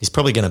 He's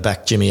probably going to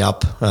back Jimmy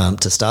up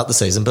to start the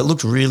season, but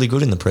looked really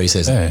good in the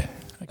preseason. Yeah,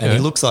 okay. And he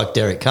looks like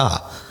Derek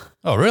Carr.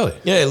 Oh, really?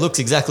 Yeah, it looks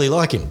exactly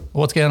like him.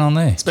 What's going on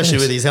there? Especially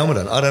with his helmet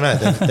on. I don't know.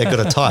 They've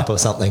got a type or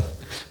something.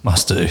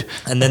 Must do.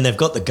 And then they've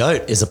got the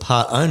GOAT is a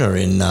part owner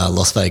in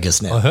Las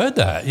Vegas now. I heard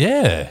that,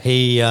 yeah.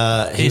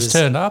 He's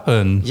turned up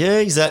and... Yeah,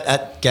 he's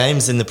at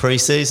games in the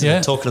preseason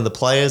and talking to the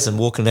players and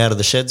walking out of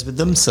the sheds with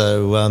them.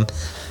 So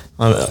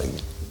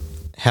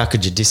how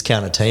could you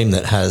discount a team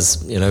that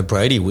has,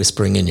 Brady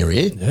whispering in your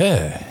ear?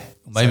 Yeah.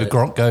 Maybe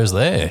Gronk goes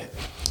there.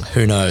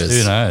 Who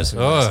knows?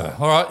 Oh,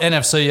 all right,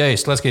 NFC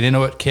East. Let's get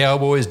into it.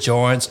 Cowboys,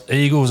 Giants,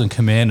 Eagles and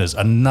Commanders.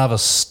 Another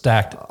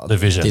stacked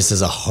division. This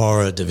is a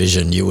horror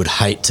division. You would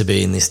hate to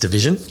be in this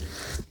division.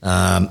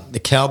 The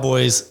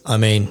Cowboys,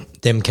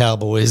 them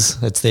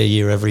Cowboys, it's their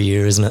year every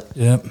year, isn't it?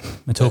 Yep.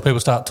 Until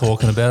people start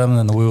talking about them and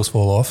then the wheels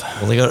fall off.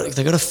 Well, they got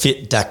to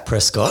fit Dak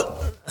Prescott,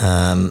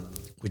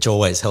 which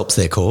always helps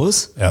their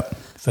cause. Yep,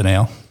 for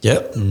now.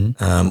 Yep.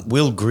 Mm-hmm.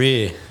 Will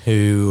Greer,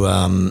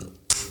 who...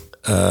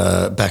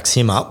 backs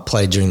him up,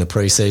 played during the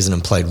preseason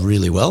and played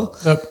really well.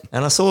 Yep.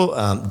 And I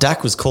saw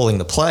Dak was calling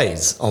the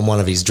plays on one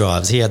of his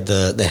drives. He had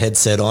the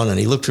headset on and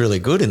he looked really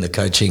good in the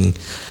coaching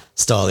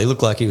style. He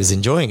looked like he was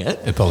enjoying it.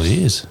 It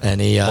probably is. And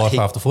he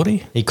after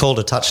footy. He called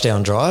a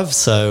touchdown drive.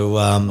 So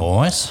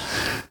nice.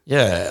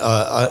 Yeah,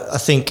 I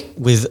think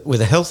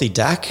with a healthy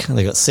Dak,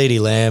 they got CeeDee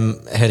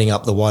Lamb heading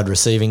up the wide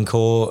receiving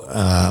core,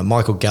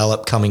 Michael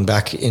Gallup coming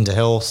back into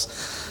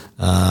health.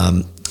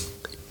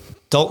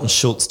 Dalton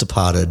Schultz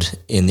departed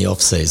in the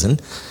off-season.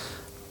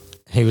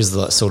 He was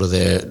sort of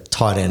their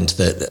tight end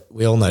that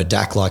we all know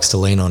Dak likes to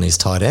lean on his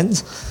tight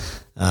ends.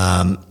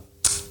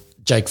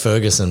 Jake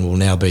Ferguson will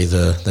now be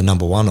the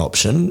number one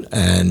option,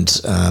 and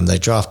they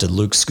drafted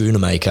Luke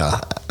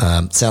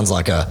Schoonamaker. Sounds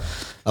like a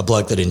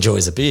bloke that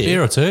enjoys a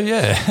beer or two,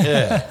 yeah.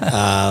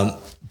 Yeah.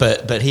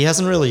 But he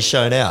hasn't really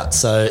shown out.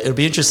 So it'll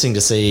be interesting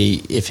to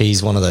see if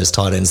he's one of those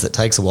tight ends that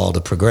takes a while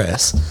to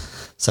progress.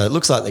 So it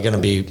looks like they're going to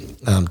be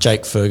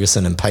Jake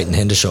Ferguson and Peyton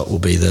Hendershot will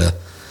be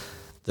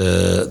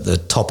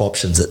the top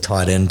options at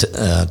tight end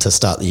to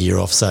start the year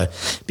off. So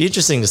it'll be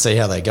interesting to see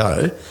how they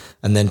go.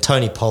 And then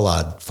Tony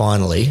Pollard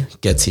finally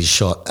gets his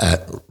shot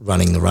at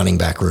running the running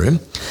back room.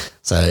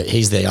 So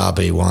he's the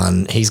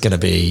RB1. He's going to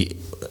be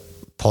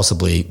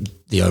possibly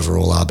the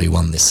overall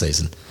RB1 this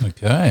season.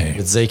 Okay.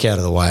 With Zeke out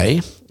of the way,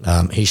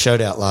 he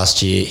showed out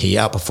last year. He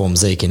outperformed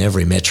Zeke in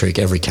every metric,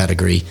 every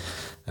category.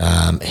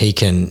 He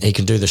can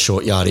do the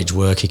short yardage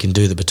work. He can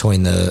do the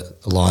between the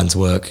lines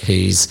work.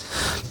 He's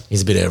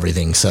a bit of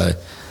everything. So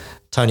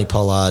Tony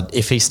Pollard,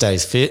 if he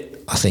stays fit,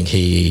 I think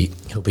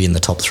he'll be in the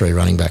top 3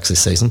 running backs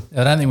this season.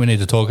 I don't think we need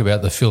to talk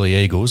about the Philly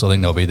Eagles. I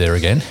think they'll be there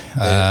again.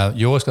 Yeah.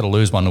 You always got to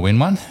lose one to win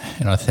one,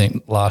 and I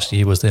think last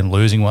year was them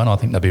losing one. I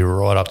think they'll be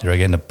right up there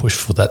again to push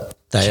for that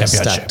championship.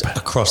 Are stacked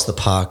across the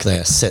park. They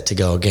are set to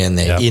go again.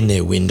 They're in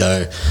their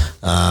window.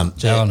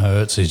 Jalen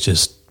Hurts is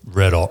just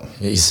red hot.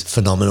 He's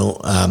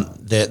phenomenal.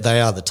 They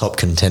are the top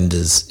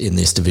contenders in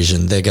this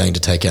division. They're going to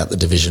take out the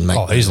division. Make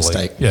no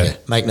mistake. Yeah.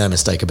 Make no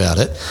mistake about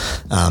it.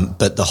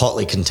 But the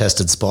hotly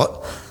contested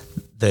spot,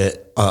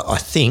 I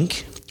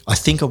think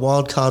a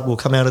wild card will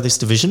come out of this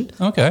division.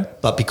 Okay.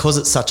 But because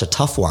it's such a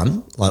tough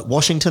one, like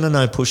Washington are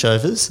no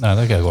pushovers. No,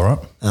 they go all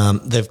right.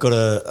 They've got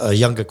a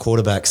younger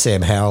quarterback,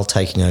 Sam Howell,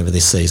 taking over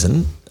this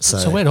season.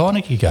 So where'd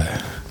Heineke go?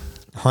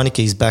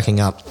 Heineke's backing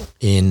up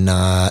in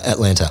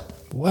Atlanta.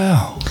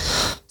 Wow.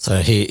 So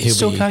he'll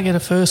still can't get a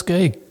first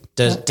gig.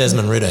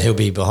 Desmond Ridder, he'll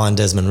be behind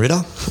Desmond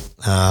Ridder,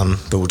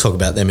 but we'll talk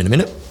about them in a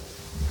minute.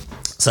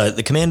 So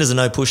the Commanders are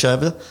no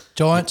pushover.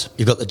 Giants.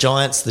 You've got the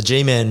Giants, the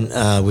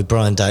G-Men with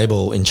Brian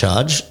Daboll in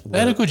charge. They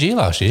had a good year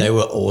last year. They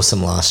were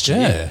awesome last year.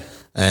 Yeah.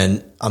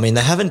 And, I mean,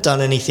 they haven't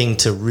done anything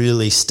to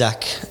really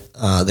stack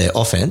their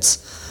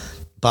offense.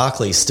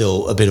 Barkley's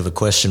still a bit of a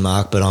question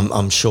mark, but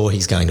I'm sure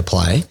he's going to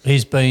play.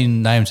 He's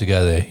been named to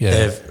go there,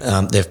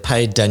 yeah. They've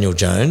paid Daniel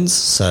Jones,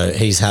 so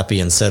he's happy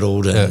and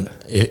settled. And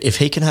if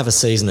he can have a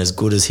season as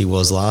good as he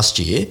was last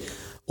year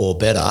or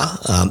better,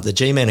 the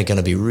G-Men are going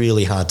to be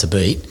really hard to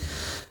beat.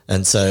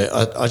 And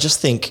so I just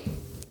think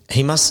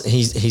he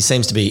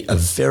seems to be a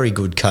very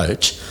good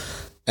coach.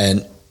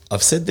 And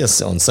I've said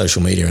this on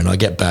social media and I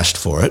get bashed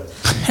for it.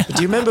 But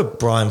do you remember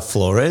Brian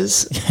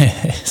Flores?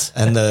 Yes.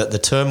 And the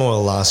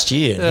turmoil last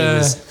year?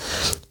 I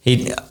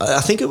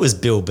think it was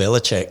Bill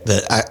Belichick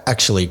that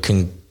actually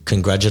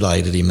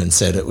congratulated him and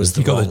said it was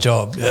the got the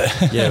job.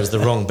 Yeah, it was the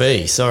wrong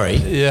B, sorry.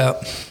 Yeah.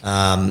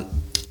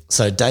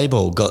 So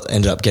Daboll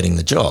ended up getting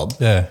the job.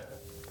 Yeah.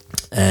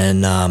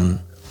 And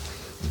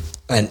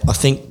I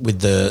think with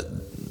the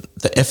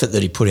effort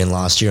that he put in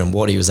last year and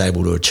what he was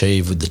able to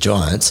achieve with the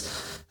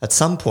Giants, at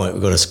some point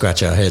we've got to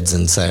scratch our heads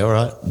and say, all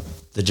right,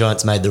 the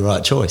Giants made the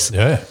right choice.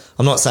 Yeah.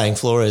 I'm not saying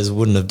Flores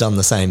wouldn't have done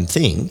the same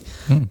thing.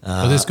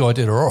 But this guy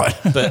did all right.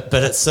 but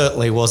it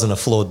certainly wasn't a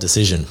flawed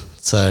decision.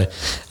 So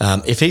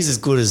if he's as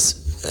good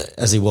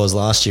as he was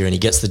last year and he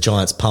gets the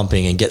Giants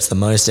pumping and gets the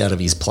most out of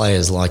his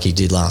players like he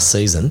did last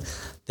season,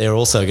 they're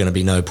also going to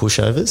be no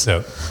pushovers.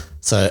 Yep.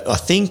 So I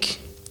think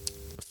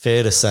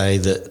fair to say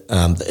that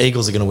the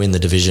Eagles are going to win the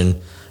division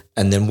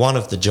and then one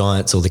of the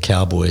Giants or the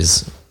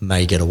Cowboys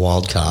may get a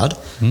wild card.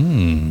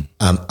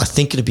 I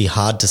think it'd be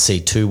hard to see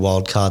 2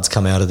 wild cards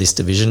come out of this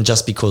division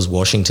just because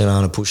Washington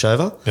aren't a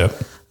pushover.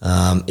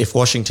 Yep. If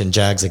Washington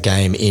jags a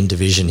game in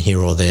division here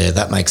or there,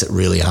 that makes it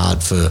really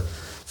hard for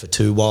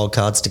 2 wild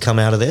cards to come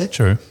out of there.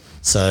 True.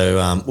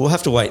 So we'll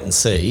have to wait and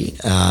see.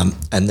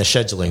 And the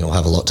scheduling will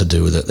have a lot to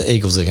do with it. The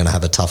Eagles are going to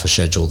have a tougher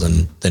schedule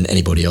than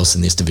anybody else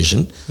in this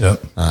division,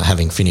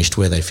 having finished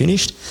where they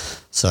finished.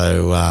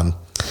 So,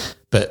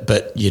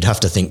 but you'd have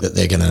to think that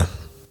they're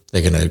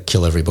going to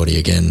kill everybody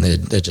again.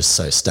 They're just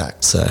so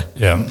stacked. So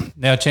yeah.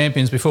 Now,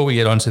 champions. Before we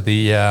get on to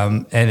the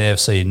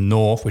NFC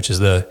North, which is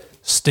the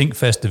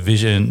stinkfest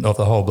division of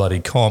the whole bloody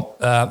comp,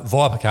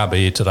 Viper can't be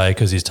here today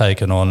because he's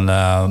taken on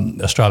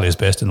Australia's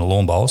best in the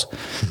lawn bowls.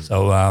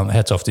 So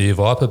hats off to you,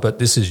 Viper. But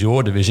this is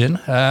your division.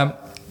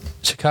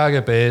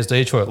 Chicago Bears,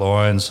 Detroit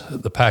Lions,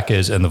 the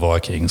Packers and the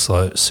Vikings.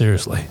 So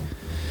seriously,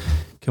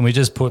 can we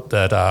just put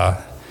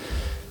that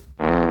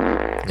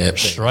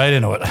straight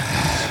into it?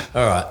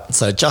 All right.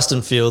 So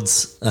Justin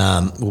Fields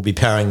will be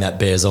powering that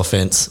Bears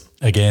offense.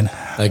 Again.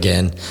 They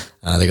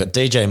got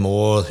DJ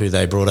Moore, who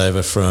they brought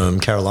over from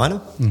Carolina,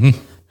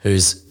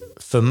 who's,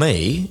 for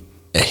me,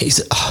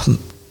 he's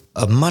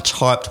a much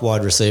hyped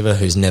wide receiver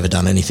who's never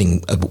done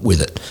anything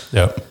with it.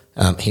 Yep.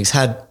 He's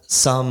had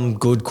some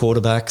good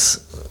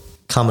quarterbacks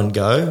come and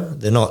go.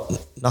 They're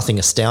nothing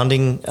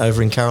astounding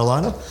over in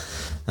Carolina.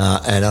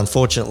 And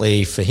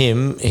unfortunately for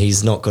him,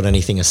 he's not got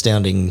anything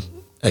astounding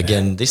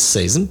again this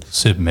season.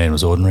 Superman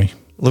was ordinary.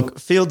 Look,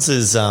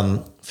 Fields'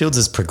 Fields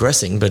is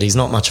progressing, but he's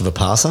not much of a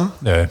passer.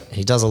 Yeah.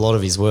 He does a lot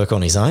of his work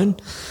on his own.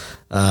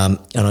 And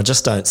I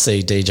just don't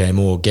see DJ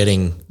Moore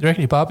getting... Do you reckon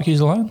he barbecues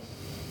alone?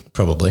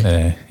 Probably.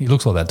 Yeah, he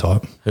looks like that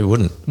type. Who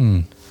wouldn't?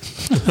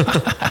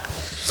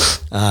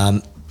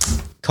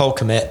 Cole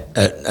Kmet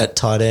at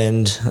tight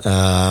end.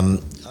 I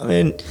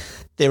mean,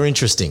 they're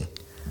interesting.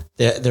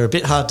 They're a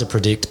bit hard to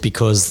predict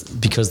because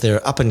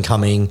they're up and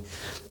coming.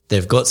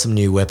 They've got some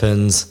new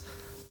weapons.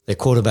 Their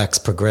quarterback's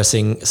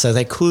progressing, so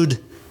they could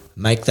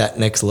make that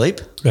next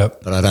leap.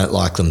 Yep. But I don't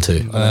like them to. I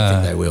don't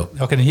think they will.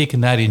 I can hear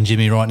Canadian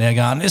Jimmy right now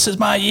going, "This is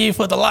my year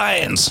for the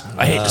Lions."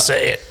 I hate to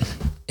say it.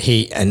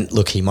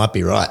 He might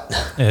be right.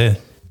 Yeah.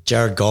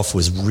 Jared Goff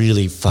was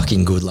really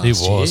fucking good last year.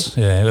 He was.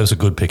 Yeah, it was a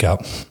good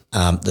pickup.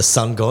 The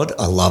Sun God,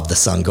 I love the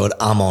Sun God.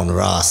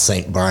 Amon-Ra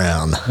St.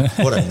 Brown.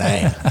 What a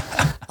name.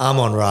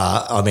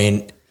 Amon-Ra, I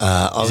mean...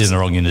 he's in the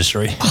wrong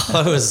industry.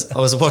 I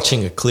was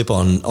watching a clip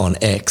on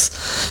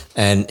X,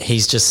 and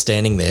he's just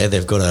standing there.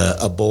 They've got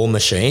a ball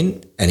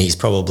machine, and he's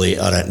probably,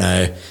 I don't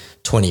know,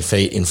 20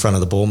 feet in front of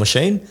the ball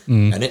machine,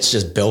 and it's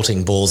just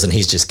belting balls, and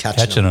he's just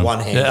catching them one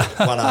hand,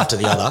 one after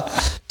the other.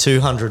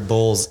 200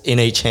 balls in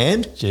each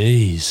hand.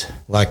 Jeez.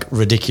 Like,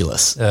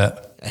 ridiculous. Yeah.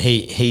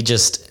 He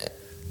just...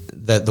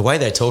 The way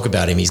they talk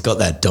about him, he's got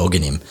that dog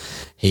in him.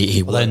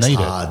 He works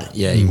hard.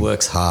 Yeah, he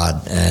works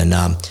hard.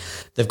 And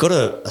they've got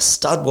a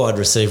stud wide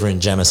receiver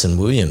in Jamison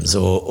Williams,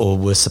 or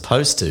were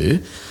supposed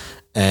to,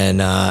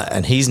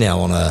 and he's now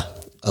on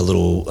a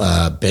little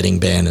betting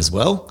ban as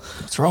well.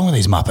 What's wrong with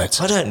these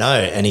Muppets? I don't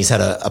know. And he's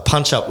had a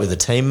punch up with a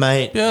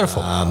teammate.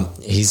 Beautiful.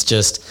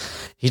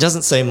 He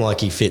doesn't seem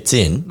like he fits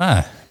in.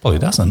 No, probably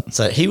doesn't.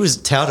 So he was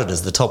touted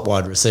as the top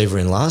wide receiver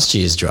in last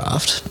year's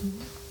draft.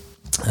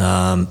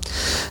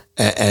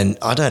 And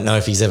I don't know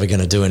if he's ever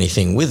going to do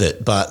anything with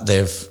it, but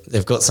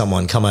they've got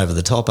someone come over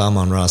the top,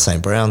 Amon-Ra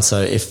St. Brown.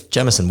 So if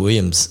Jamison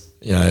Williams,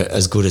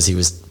 as good as he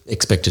was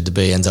expected to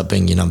be, ends up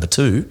being your number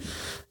 2,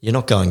 you're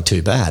not going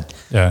too bad.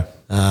 Yeah.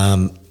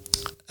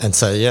 And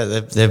so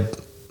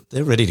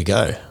they're ready to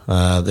go.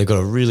 They've got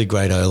a really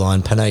great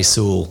O-line. Panay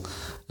Sewell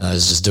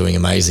is just doing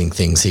amazing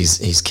things.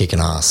 He's kicking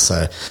ass.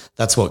 So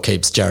that's what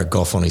keeps Jared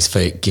Goff on his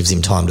feet, gives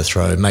him time to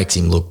throw, makes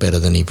him look better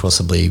than he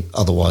possibly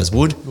otherwise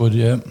would. Would,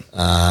 yeah.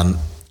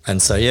 And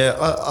so,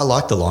 I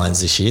like the Lions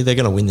this year. They're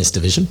going to win this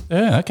division.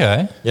 Yeah,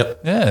 okay.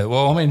 Yep. Yeah,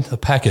 well, I mean, the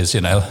Packers,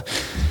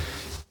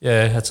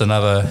 that's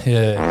another,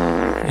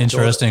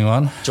 interesting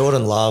one.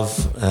 Jordan Love,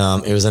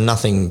 it was a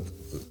nothing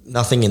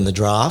in the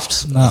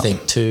draft, No. I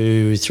think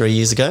 2-3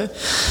 years ago.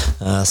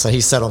 So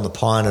he sat on the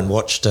pine and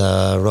watched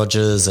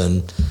Rodgers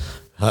and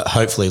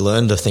hopefully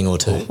learned a thing or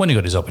two. When he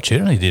got his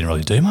opportunity, he didn't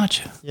really do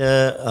much.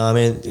 Yeah, I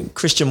mean,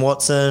 Christian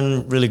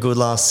Watson, really good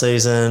last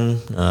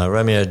season.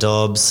 Romeo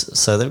Dobbs.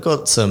 So they've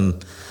got some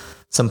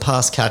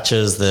pass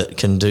catchers that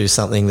can do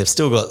something. They've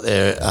still got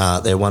their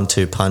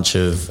 1-2 punch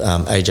of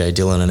AJ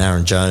Dillon and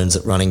Aaron Jones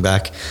at running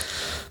back.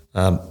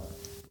 I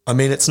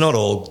mean, it's not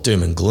all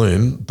doom and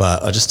gloom,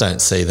 but I just don't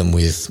see them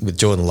with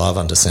Jordan Love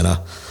under centre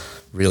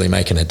really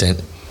making a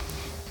dent.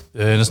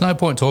 Yeah, there's no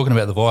point talking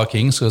about the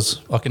Vikings because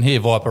I can hear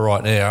Viper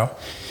right now.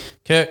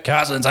 Kirk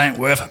Cousins ain't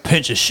worth a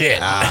pinch of shit.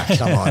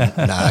 Come on.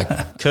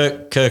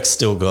 No, Kirk's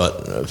still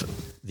got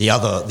the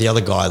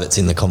other guy that's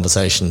in the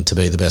conversation to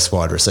be the best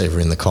wide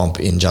receiver in the comp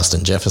in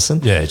Justin Jefferson.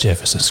 Yeah,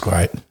 Jefferson's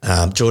great.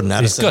 Jordan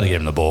Addison. He's got to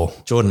give him the ball.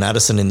 Jordan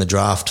Addison in the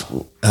draft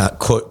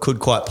could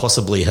quite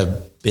possibly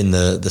have been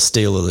the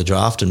steal of the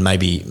draft and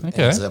maybe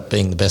ends up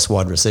being the best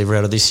wide receiver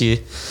out of this year.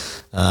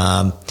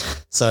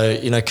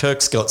 So,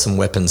 Kirk's got some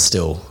weapons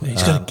still.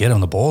 He's got to get on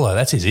the ball, though.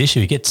 That's his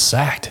issue. He gets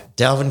sacked.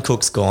 Dalvin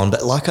Cook's gone.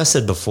 But like I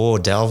said before,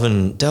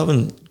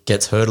 Dalvin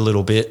gets hurt a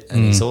little bit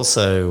and he's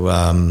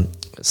also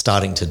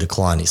starting to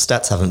decline. His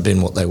stats haven't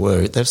been what they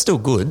were. They're still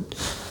good,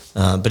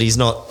 but he's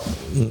not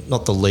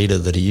the leader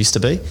that he used to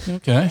be.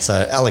 Okay.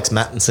 So Alex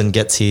Mattinson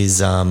gets his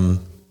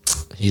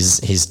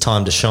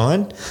time to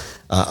shine.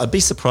 I'd be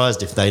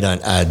surprised if they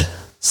don't add,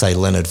 say,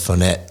 Leonard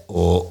Fournette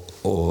or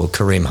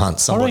Kareem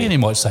Hunt. I reckon he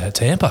might stay at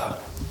Tampa.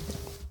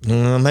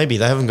 Maybe.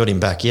 They haven't got him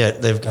back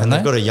yet. They've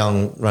got a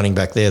young running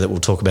back there that we'll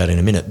talk about in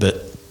a minute.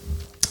 But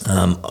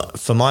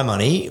for my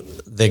money,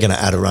 they're going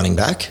to add a running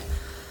back.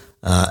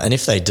 And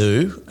if they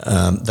do,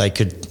 they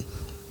could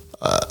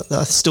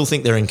I still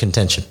think they're in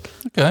contention.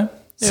 Okay.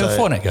 Yeah,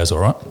 Fournette goes all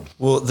right.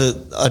 Well,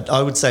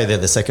 I would say they're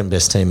the second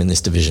best team in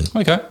this division.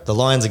 Okay. The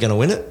Lions are going to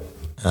win it.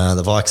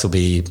 The Vikes will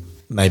be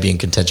maybe in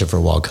contention for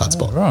a wild card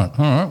spot. All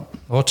right.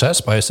 Watch that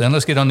space then.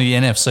 Let's get on to the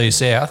NFC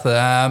South.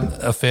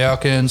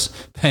 Falcons,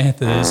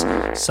 Panthers,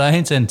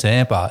 Saints and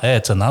Tampa. Yeah,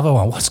 it's another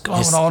one. What's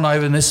going on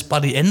over in this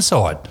bloody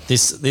inside?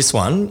 This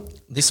one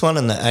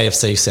and the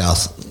AFC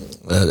South,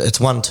 it's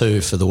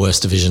 1-2 for the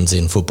worst divisions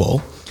in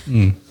football.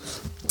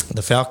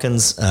 The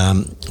Falcons,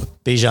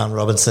 Bijan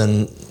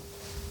Robinson,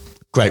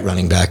 great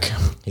running back.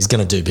 He's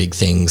going to do big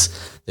things.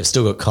 They've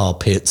still got Kyle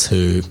Pitts,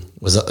 who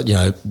was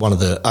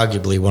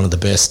arguably one of the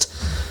best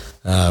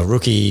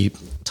rookie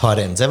tight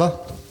ends ever.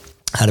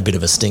 Had a bit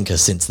of a stinker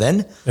since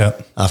then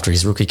after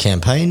his rookie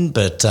campaign,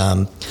 but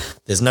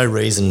there's no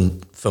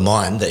reason for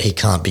mine that he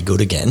can't be good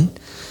again.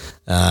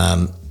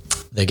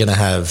 They're going to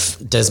have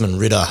Desmond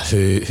Ridder,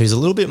 who's a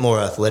little bit more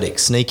athletic,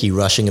 sneaky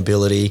rushing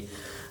ability.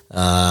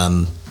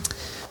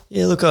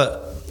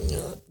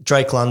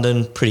 Drake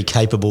London, pretty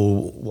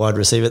capable wide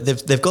receiver.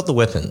 They've got the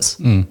weapons.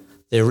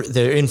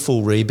 They're in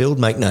full rebuild.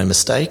 Make no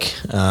mistake.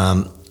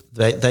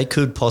 They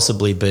could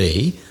possibly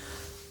be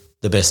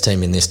the best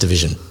team in this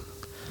division,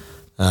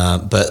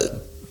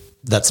 but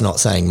that's not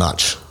saying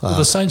much. Well,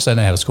 the Saints don't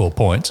know how to score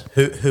points.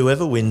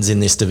 Whoever wins in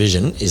this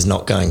division is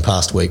not going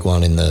past week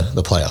 1 in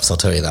the playoffs, I'll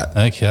tell you that.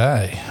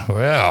 Okay,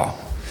 wow.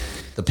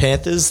 The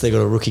Panthers, they've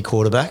got a rookie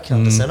quarterback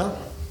under centre.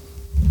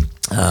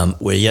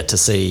 We're yet to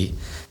see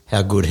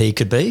how good he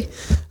could be.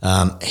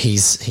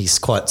 He's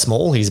quite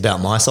small. He's about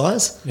my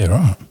size. Yeah,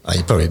 right.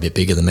 He's probably a bit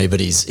bigger than me, but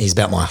he's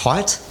about my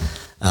height.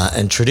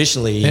 And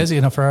traditionally... How's he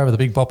going to throw over the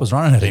big boppers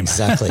running at him?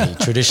 Exactly.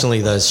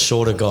 Traditionally, those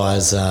shorter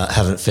guys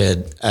haven't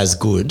fared as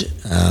good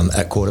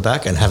at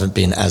quarterback and haven't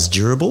been as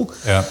durable.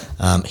 Yeah.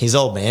 His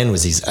old man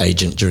was his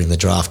agent during the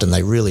draft, and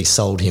they really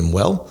sold him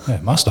well. Yeah,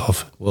 must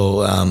have.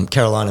 Well,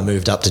 Carolina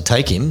moved up to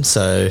take him,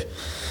 so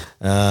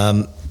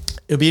it'll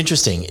be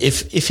interesting.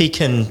 If he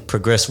can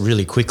progress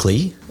really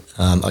quickly,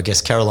 I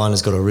guess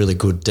Carolina's got a really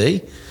good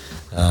D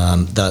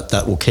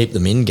that will keep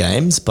them in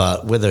games,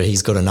 but whether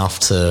he's got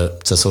enough to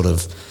sort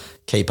of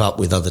keep up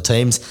with other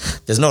teams.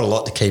 There's not a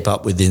lot to keep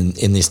up with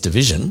in this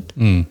division,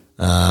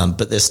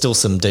 but there's still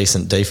some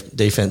decent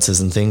defenses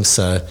and things.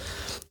 So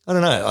I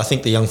don't know. I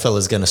think the young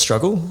fella's going to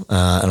struggle,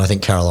 and I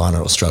think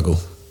Carolina will struggle.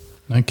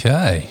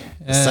 Okay.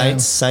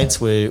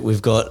 Saints.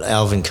 We've got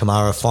Alvin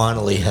Kamara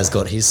finally has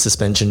got his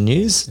suspension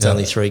news. It's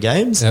only 3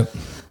 games,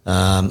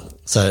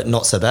 so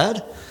not so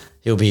bad.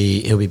 He'll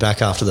be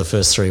back after the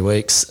first 3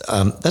 weeks.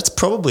 That's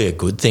probably a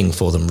good thing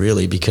for them,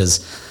 really,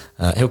 because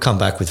he'll come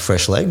back with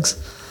fresh legs.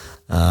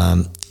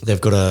 They've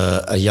got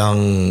a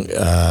young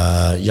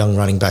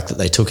running back that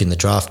they took in the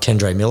draft,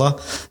 Kendre Miller.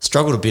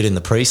 Struggled a bit in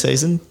the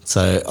preseason,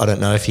 so I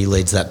don't know if he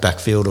leads that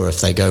backfield or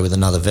if they go with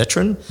another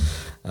veteran.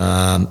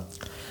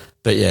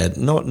 But yeah,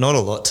 not a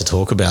lot to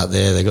talk about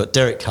there. They got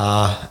Derek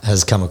Carr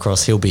has come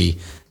across. He'll be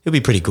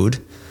pretty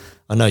good.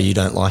 I know you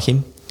don't like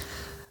him,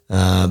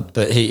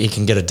 but he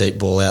can get a deep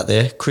ball out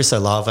there. Chris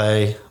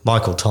Olave,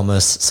 Michael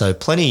Thomas, so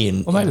plenty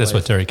in. Well, maybe that's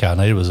what Derek Carr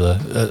needed was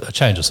a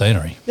change of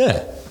scenery.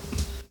 Yeah.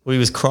 Well, he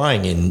was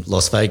crying in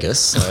Las Vegas,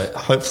 so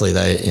hopefully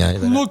they're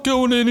not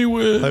going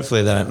anywhere.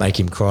 Hopefully they don't make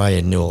him cry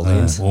in New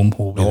Orleans.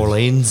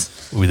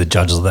 We'll be the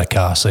judges of that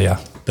car, see ya.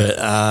 But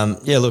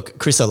look,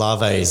 Chris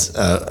Olave is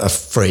a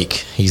freak.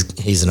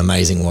 He's an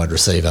amazing wide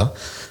receiver.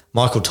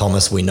 Michael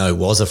Thomas, we know,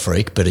 was a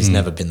freak, but he's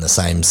never been the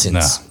same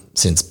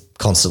since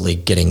constantly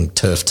getting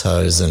turf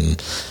toes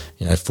and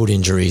foot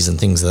injuries and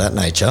things of that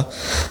nature.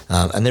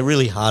 And they're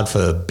really hard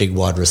for big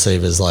wide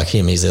receivers like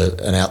him. He's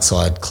an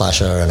outside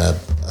clasher and a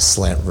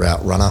slant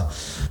route runner.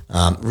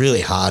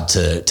 Really hard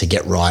to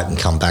get right and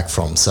come back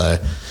from. So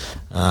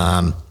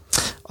I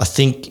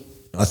think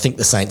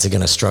the Saints are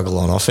going to struggle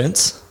on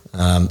offense.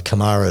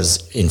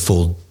 Kamara's in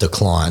full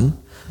decline.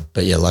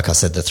 But yeah, like I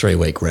said, the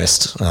 3-week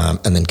rest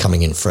and then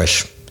coming in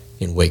fresh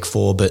in week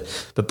 4.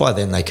 But by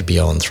then they could be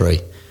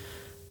 0-3.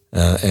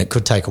 And it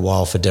could take a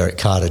while for Derek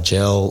Carr to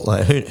gel.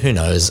 Like, who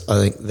knows? I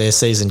think their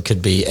season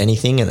could be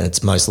anything, and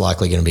it's most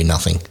likely going to be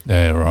nothing.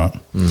 Yeah, right.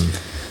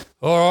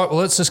 All right, well,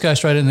 let's just go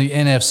straight into the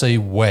NFC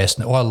West.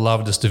 Now, I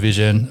love this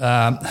division.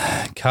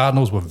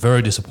 Cardinals were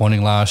very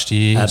disappointing last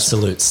year.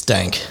 Absolute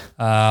stank.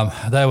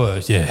 They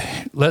were,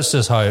 yeah. Let's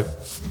just hope.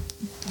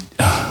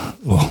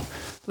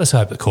 Let's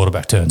hope the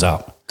quarterback turns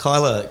up.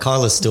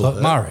 Kyler's still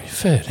hurt. Murray,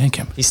 fair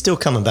dinkum. He's still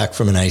coming back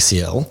from an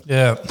ACL.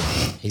 Yeah.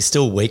 He's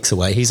still weeks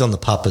away. He's on the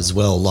pup as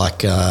well, like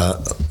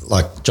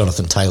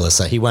Jonathan Taylor,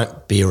 so he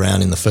won't be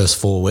around in the first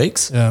 4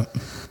 weeks. Yeah.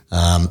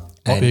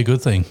 Might be a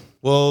good thing.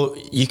 Well,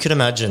 you could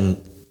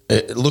imagine,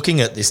 looking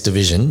at this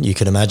division, you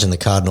could imagine the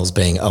Cardinals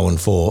being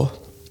 0-4,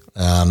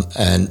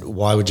 and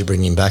why would you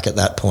bring him back at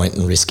that point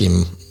and risk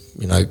him,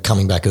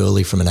 coming back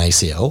early from an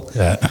ACL?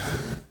 Yeah.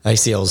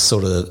 ACL is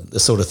sort of the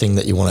sort of thing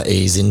that you want to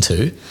ease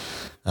into.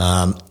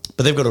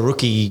 But they've got a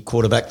rookie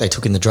quarterback they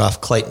took in the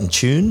draft, Clayton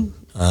Tune.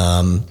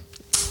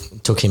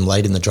 Took him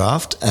late in the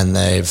draft, and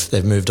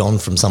they've moved on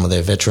from some of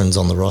their veterans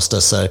on the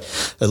roster. So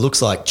it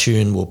looks like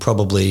Tune will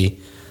probably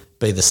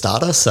be the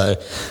starter. So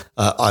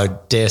I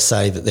dare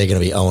say that they're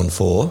going to be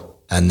 0-4,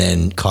 and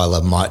then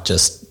Kyler might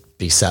just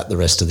be sat the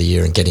rest of the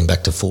year and getting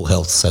back to full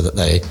health so that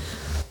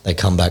they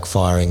come back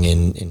firing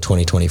in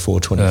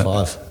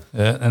 2024-25.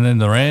 Yeah, and then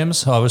the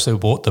Rams obviously were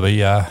bought to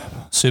be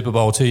Super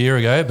Bowl 2 years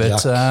ago,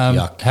 but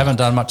haven't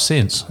done much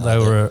since. They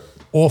were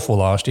awful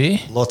last year.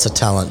 Lots of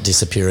talent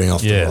disappearing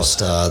off the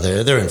roster.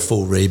 They're in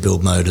full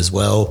rebuild mode as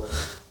well.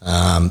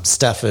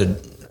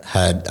 Stafford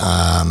had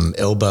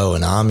elbow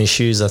and arm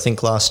issues, I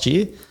think, last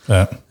year.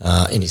 Yeah.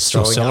 In his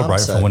throwing arm. Still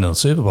celebrating for winning the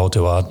Super Bowl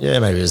too hard. Yeah,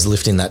 maybe he was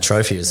lifting that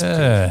trophy. It was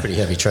a pretty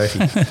heavy trophy.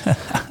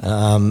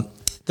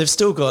 They've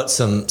still got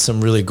some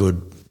really good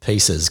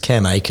pieces.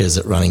 Cam Akers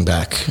at running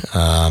back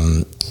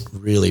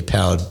really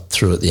powered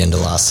through at the end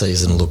of last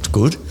season, looked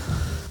good.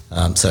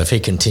 So if he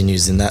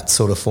continues in that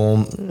sort of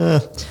form,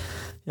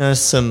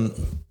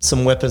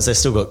 some weapons. They've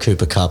still got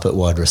Cooper Kupp at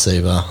wide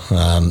receiver.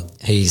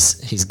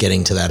 He's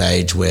getting to that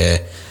age where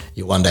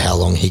you wonder how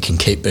long he can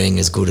keep being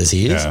as good as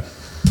he is.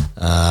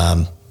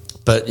 Yeah.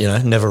 But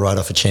never write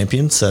off a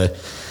champion. So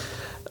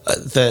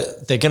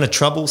they're going to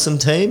trouble some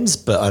teams,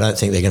 but I don't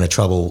think they're going to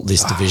trouble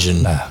this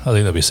division. No, I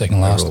think they'll be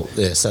second last.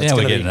 Yeah, so now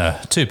we're getting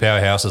two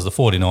powerhouses, the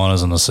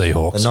 49ers and the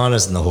Seahawks. The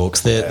Niners and the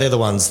Hawks, they're the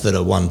ones that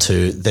are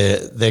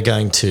 1-2. They're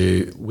going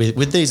to,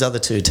 with these other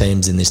two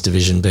teams in this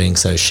division being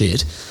so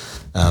shit,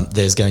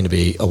 there's going to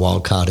be a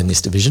wild card in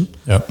this division.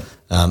 Yep.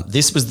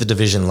 This was the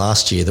division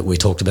last year that we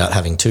talked about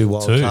having two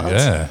wild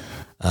cards. Yeah.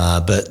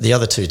 But the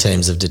other two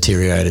teams have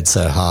deteriorated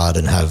so hard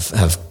and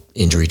have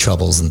injury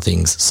troubles and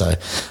things. So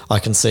I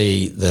can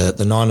see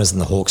the Niners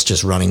and the Hawks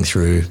just running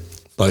through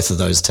both of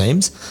those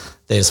teams.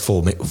 There's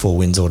four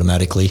wins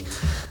automatically.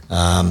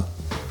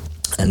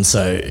 And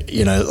so,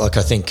 I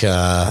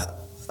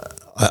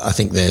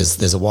think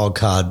there's a wild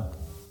card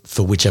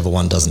for whichever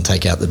one doesn't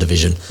take out the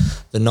division.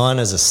 The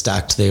Niners are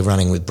stacked. They're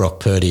running with Brock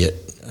Purdy at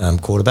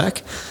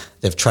quarterback.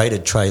 They've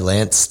traded Trey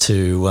Lance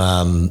to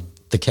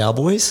the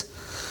Cowboys.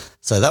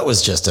 So that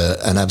was just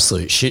an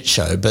absolute shit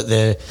show. But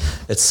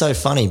it's so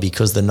funny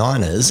because the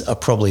Niners are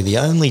probably the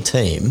only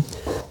team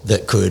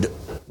that could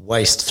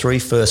waste 3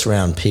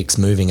 first-round picks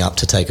moving up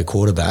to take a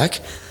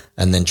quarterback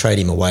and then trade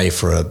him away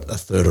for a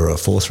third or a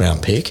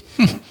fourth-round pick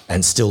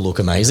and still look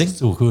amazing.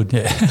 Still good,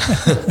 yeah.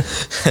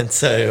 And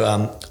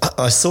so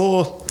I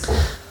saw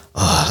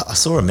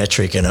a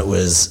metric and it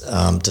was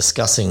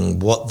discussing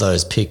what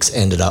those picks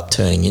ended up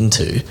turning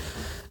into,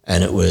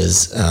 and it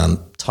was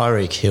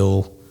Tyreek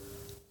Hill,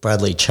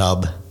 Bradley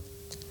Chubb,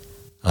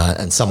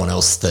 and someone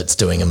else that's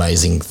doing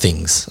amazing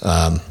things.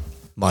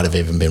 Might have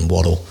even been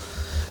Waddle,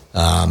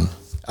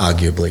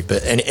 arguably.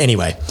 But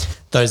anyway,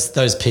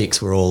 those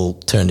picks were all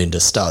turned into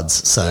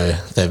studs. So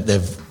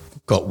they've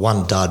got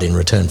one dud in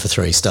return for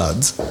 3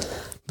 studs.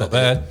 Not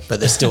bad. But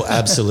they're still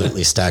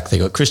absolutely stacked.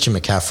 They've got Christian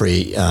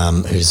McCaffrey,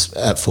 who's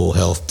at full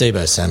health,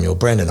 Deebo Samuel,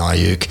 Brandon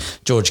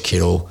Ayuk, George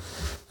Kittle.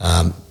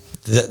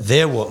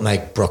 They're what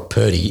make Brock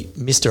Purdy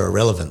Mr.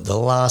 Irrelevant. The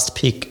last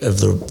pick of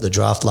the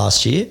draft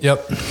last year.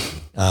 Yep.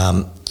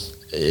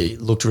 He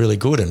looked really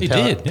good and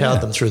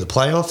powered them through the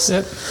playoffs.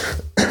 Yep.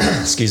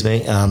 Excuse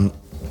me.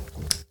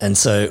 And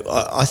so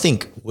I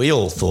think we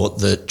all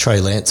thought that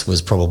Trey Lance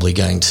was probably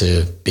going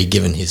to be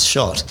given his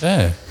shot.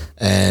 Yeah.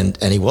 And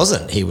he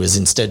wasn't. He was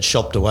instead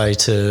shopped away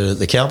to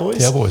the Cowboys.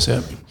 Cowboys,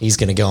 yeah. He's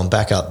going to go and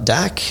back up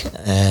Dak,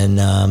 and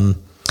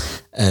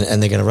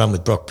they're going to run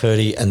with Brock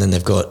Purdy, and then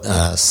they've got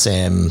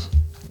Sam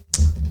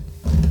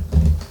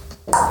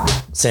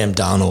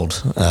Darnold,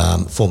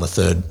 former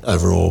 3rd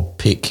overall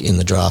pick in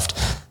the draft,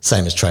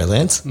 same as Trey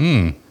Lance.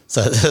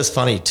 So that's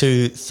funny,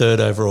 2 3rd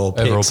overall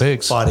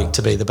picks fighting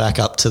to be the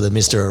backup to the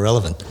Mr.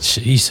 Irrelevant.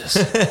 Jesus.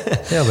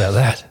 How about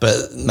that?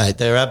 But, mate,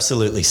 they're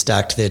absolutely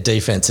stacked. Their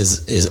defense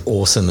is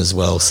awesome as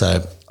well.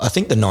 So I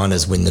think the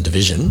Niners win the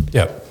division.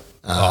 Yep.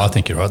 I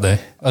think you're right there.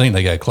 I think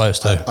they go close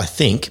too. I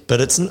think,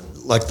 but it's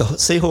like the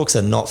Seahawks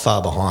are not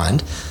far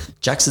behind.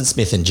 Jackson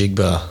Smith and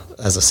Jigba,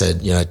 as I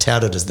said,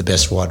 touted as the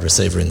best wide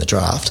receiver in the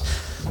draft.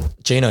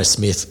 Geno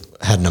Smith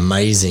had an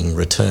amazing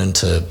return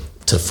to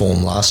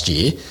form last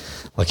year.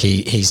 Like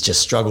he's just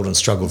struggled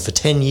for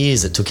 10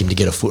 years. It took him to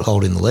get a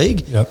foothold in the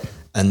league. Yep.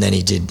 And then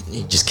he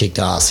just kicked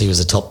ass. He was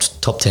a top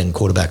 10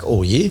 quarterback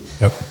all year.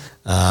 Yep.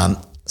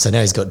 So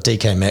now he's got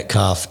DK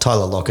Metcalf,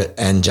 Tyler Lockett,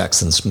 and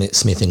Jackson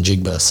Smith and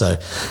Jigba. So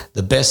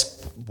the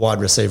best wide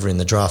receiver in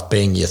the draft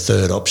being your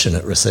 3rd option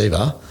at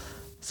receiver.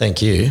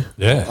 Thank you.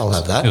 Yeah. I'll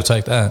have that. You'll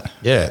take that.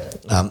 Yeah.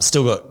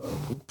 Still got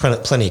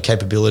plenty of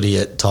capability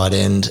at tight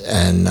end,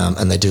 and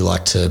they do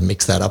like to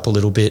mix that up a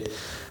little bit.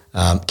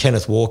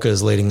 Kenneth Walker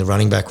is leading the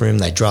running back room.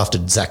 They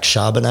drafted Zach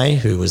Charbonnet,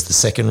 who was the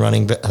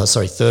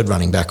 3rd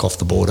running back off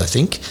the board, I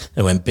think.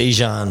 They went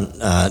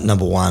Bijan,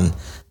 number 1,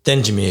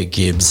 then Jahmyr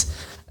Gibbs,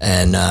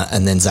 and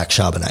then Zach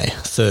Charbonnet,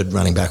 3rd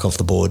running back off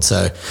the board.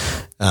 So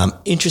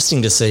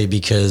interesting to see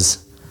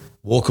because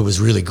Walker was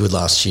really good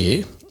last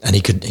year, and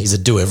he's a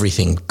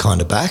do-everything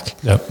kind of back.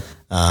 Yep.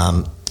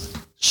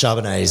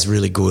 Charbonnet is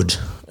really good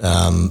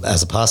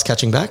as a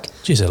pass-catching back.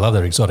 Geez, they love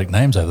their exotic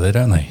names over there,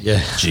 don't they?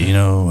 Yeah.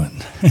 Gino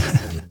and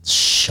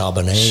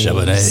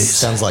Charbonnet.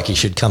 Sounds like he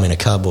should come in a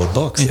cardboard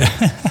box. Yeah.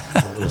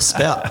 A little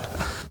spout.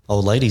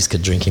 Old ladies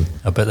could drink him.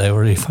 I bet they're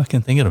already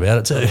fucking thinking about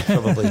it too.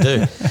 Probably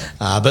do.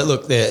 But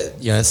look,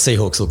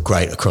 Seahawks look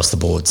great across the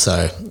board.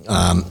 So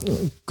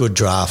good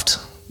draft.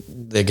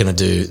 They're going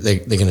to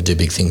do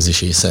big things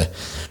this year. So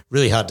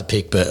really hard to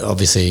pick, but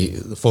obviously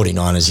the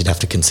 49ers, you'd have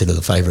to consider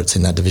the favourites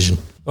in that division.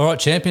 All right,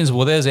 champions.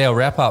 Well, there's our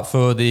wrap up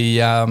for the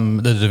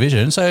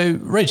division. So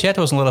reach out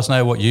to us and let us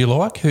know what you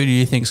like. Who do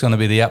you think is going to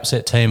be the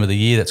upset team of the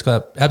year that's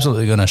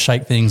absolutely going to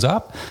shake things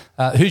up?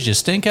 Who's your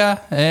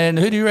stinker? And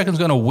who do you reckon is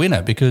going to win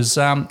it? Because,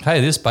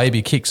 hey, this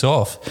baby kicks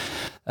off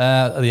the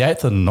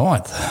 8th and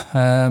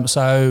 9th.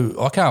 So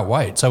I can't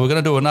wait. So we're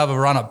going to do another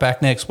run-up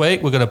back next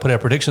week. We're going to put our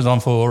predictions on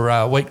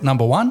for week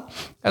number 1.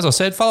 As I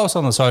said, follow us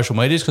on the social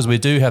medias because we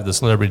do have the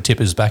celebrity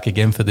tippers back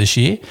again for this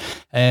year.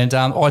 And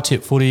I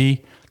tip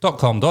footy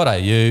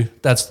footy.com.au.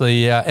 That's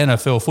the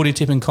NFL footy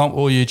tipping comp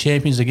all you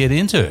champions to get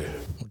into.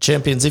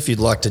 Champions, if you'd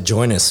like to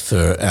join us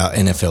for our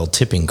NFL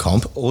tipping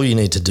comp, all you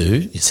need to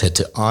do is head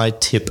to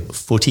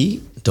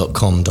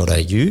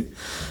itipfooty.com.au,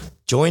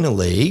 join a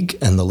league,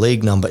 and the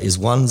league number is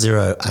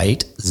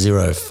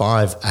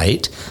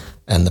 108058,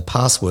 and the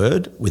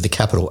password with a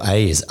capital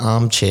A is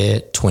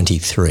Armchair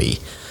 23.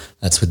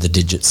 That's with the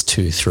digits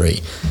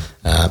 23.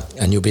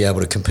 And you'll be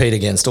able to compete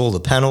against all the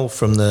panel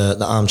from the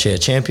Armchair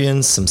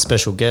Champions, some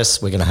special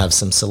guests. We're going to have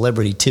some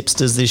celebrity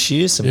tipsters this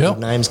year, some big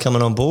names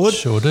coming on board.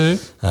 Sure do.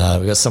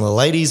 We've got some of the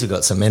ladies. We've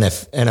got some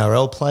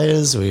NRL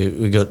players.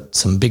 We've got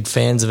some big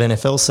fans of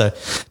NFL. So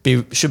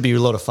should be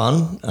a lot of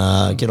fun.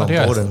 Get on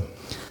board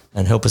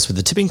and help us with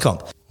the tipping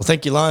comp. Well,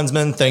 thank you,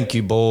 linesmen. Thank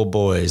you, ball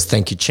boys.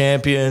 Thank you,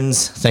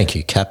 champions. Thank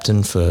you,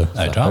 captain, for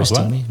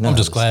hosting me. I'm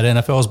just glad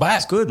NFL's back.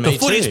 It's good, The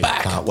footy's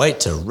back. Can't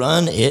wait to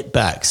run it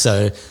back.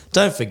 So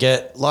don't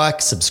forget,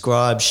 like,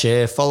 subscribe,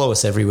 share, follow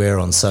us everywhere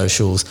on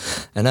socials.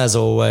 And as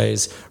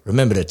always,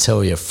 remember to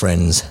tell your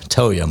friends,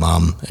 tell your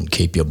mum, and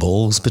keep your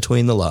balls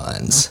between the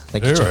lines.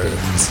 Thank you,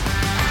 champions.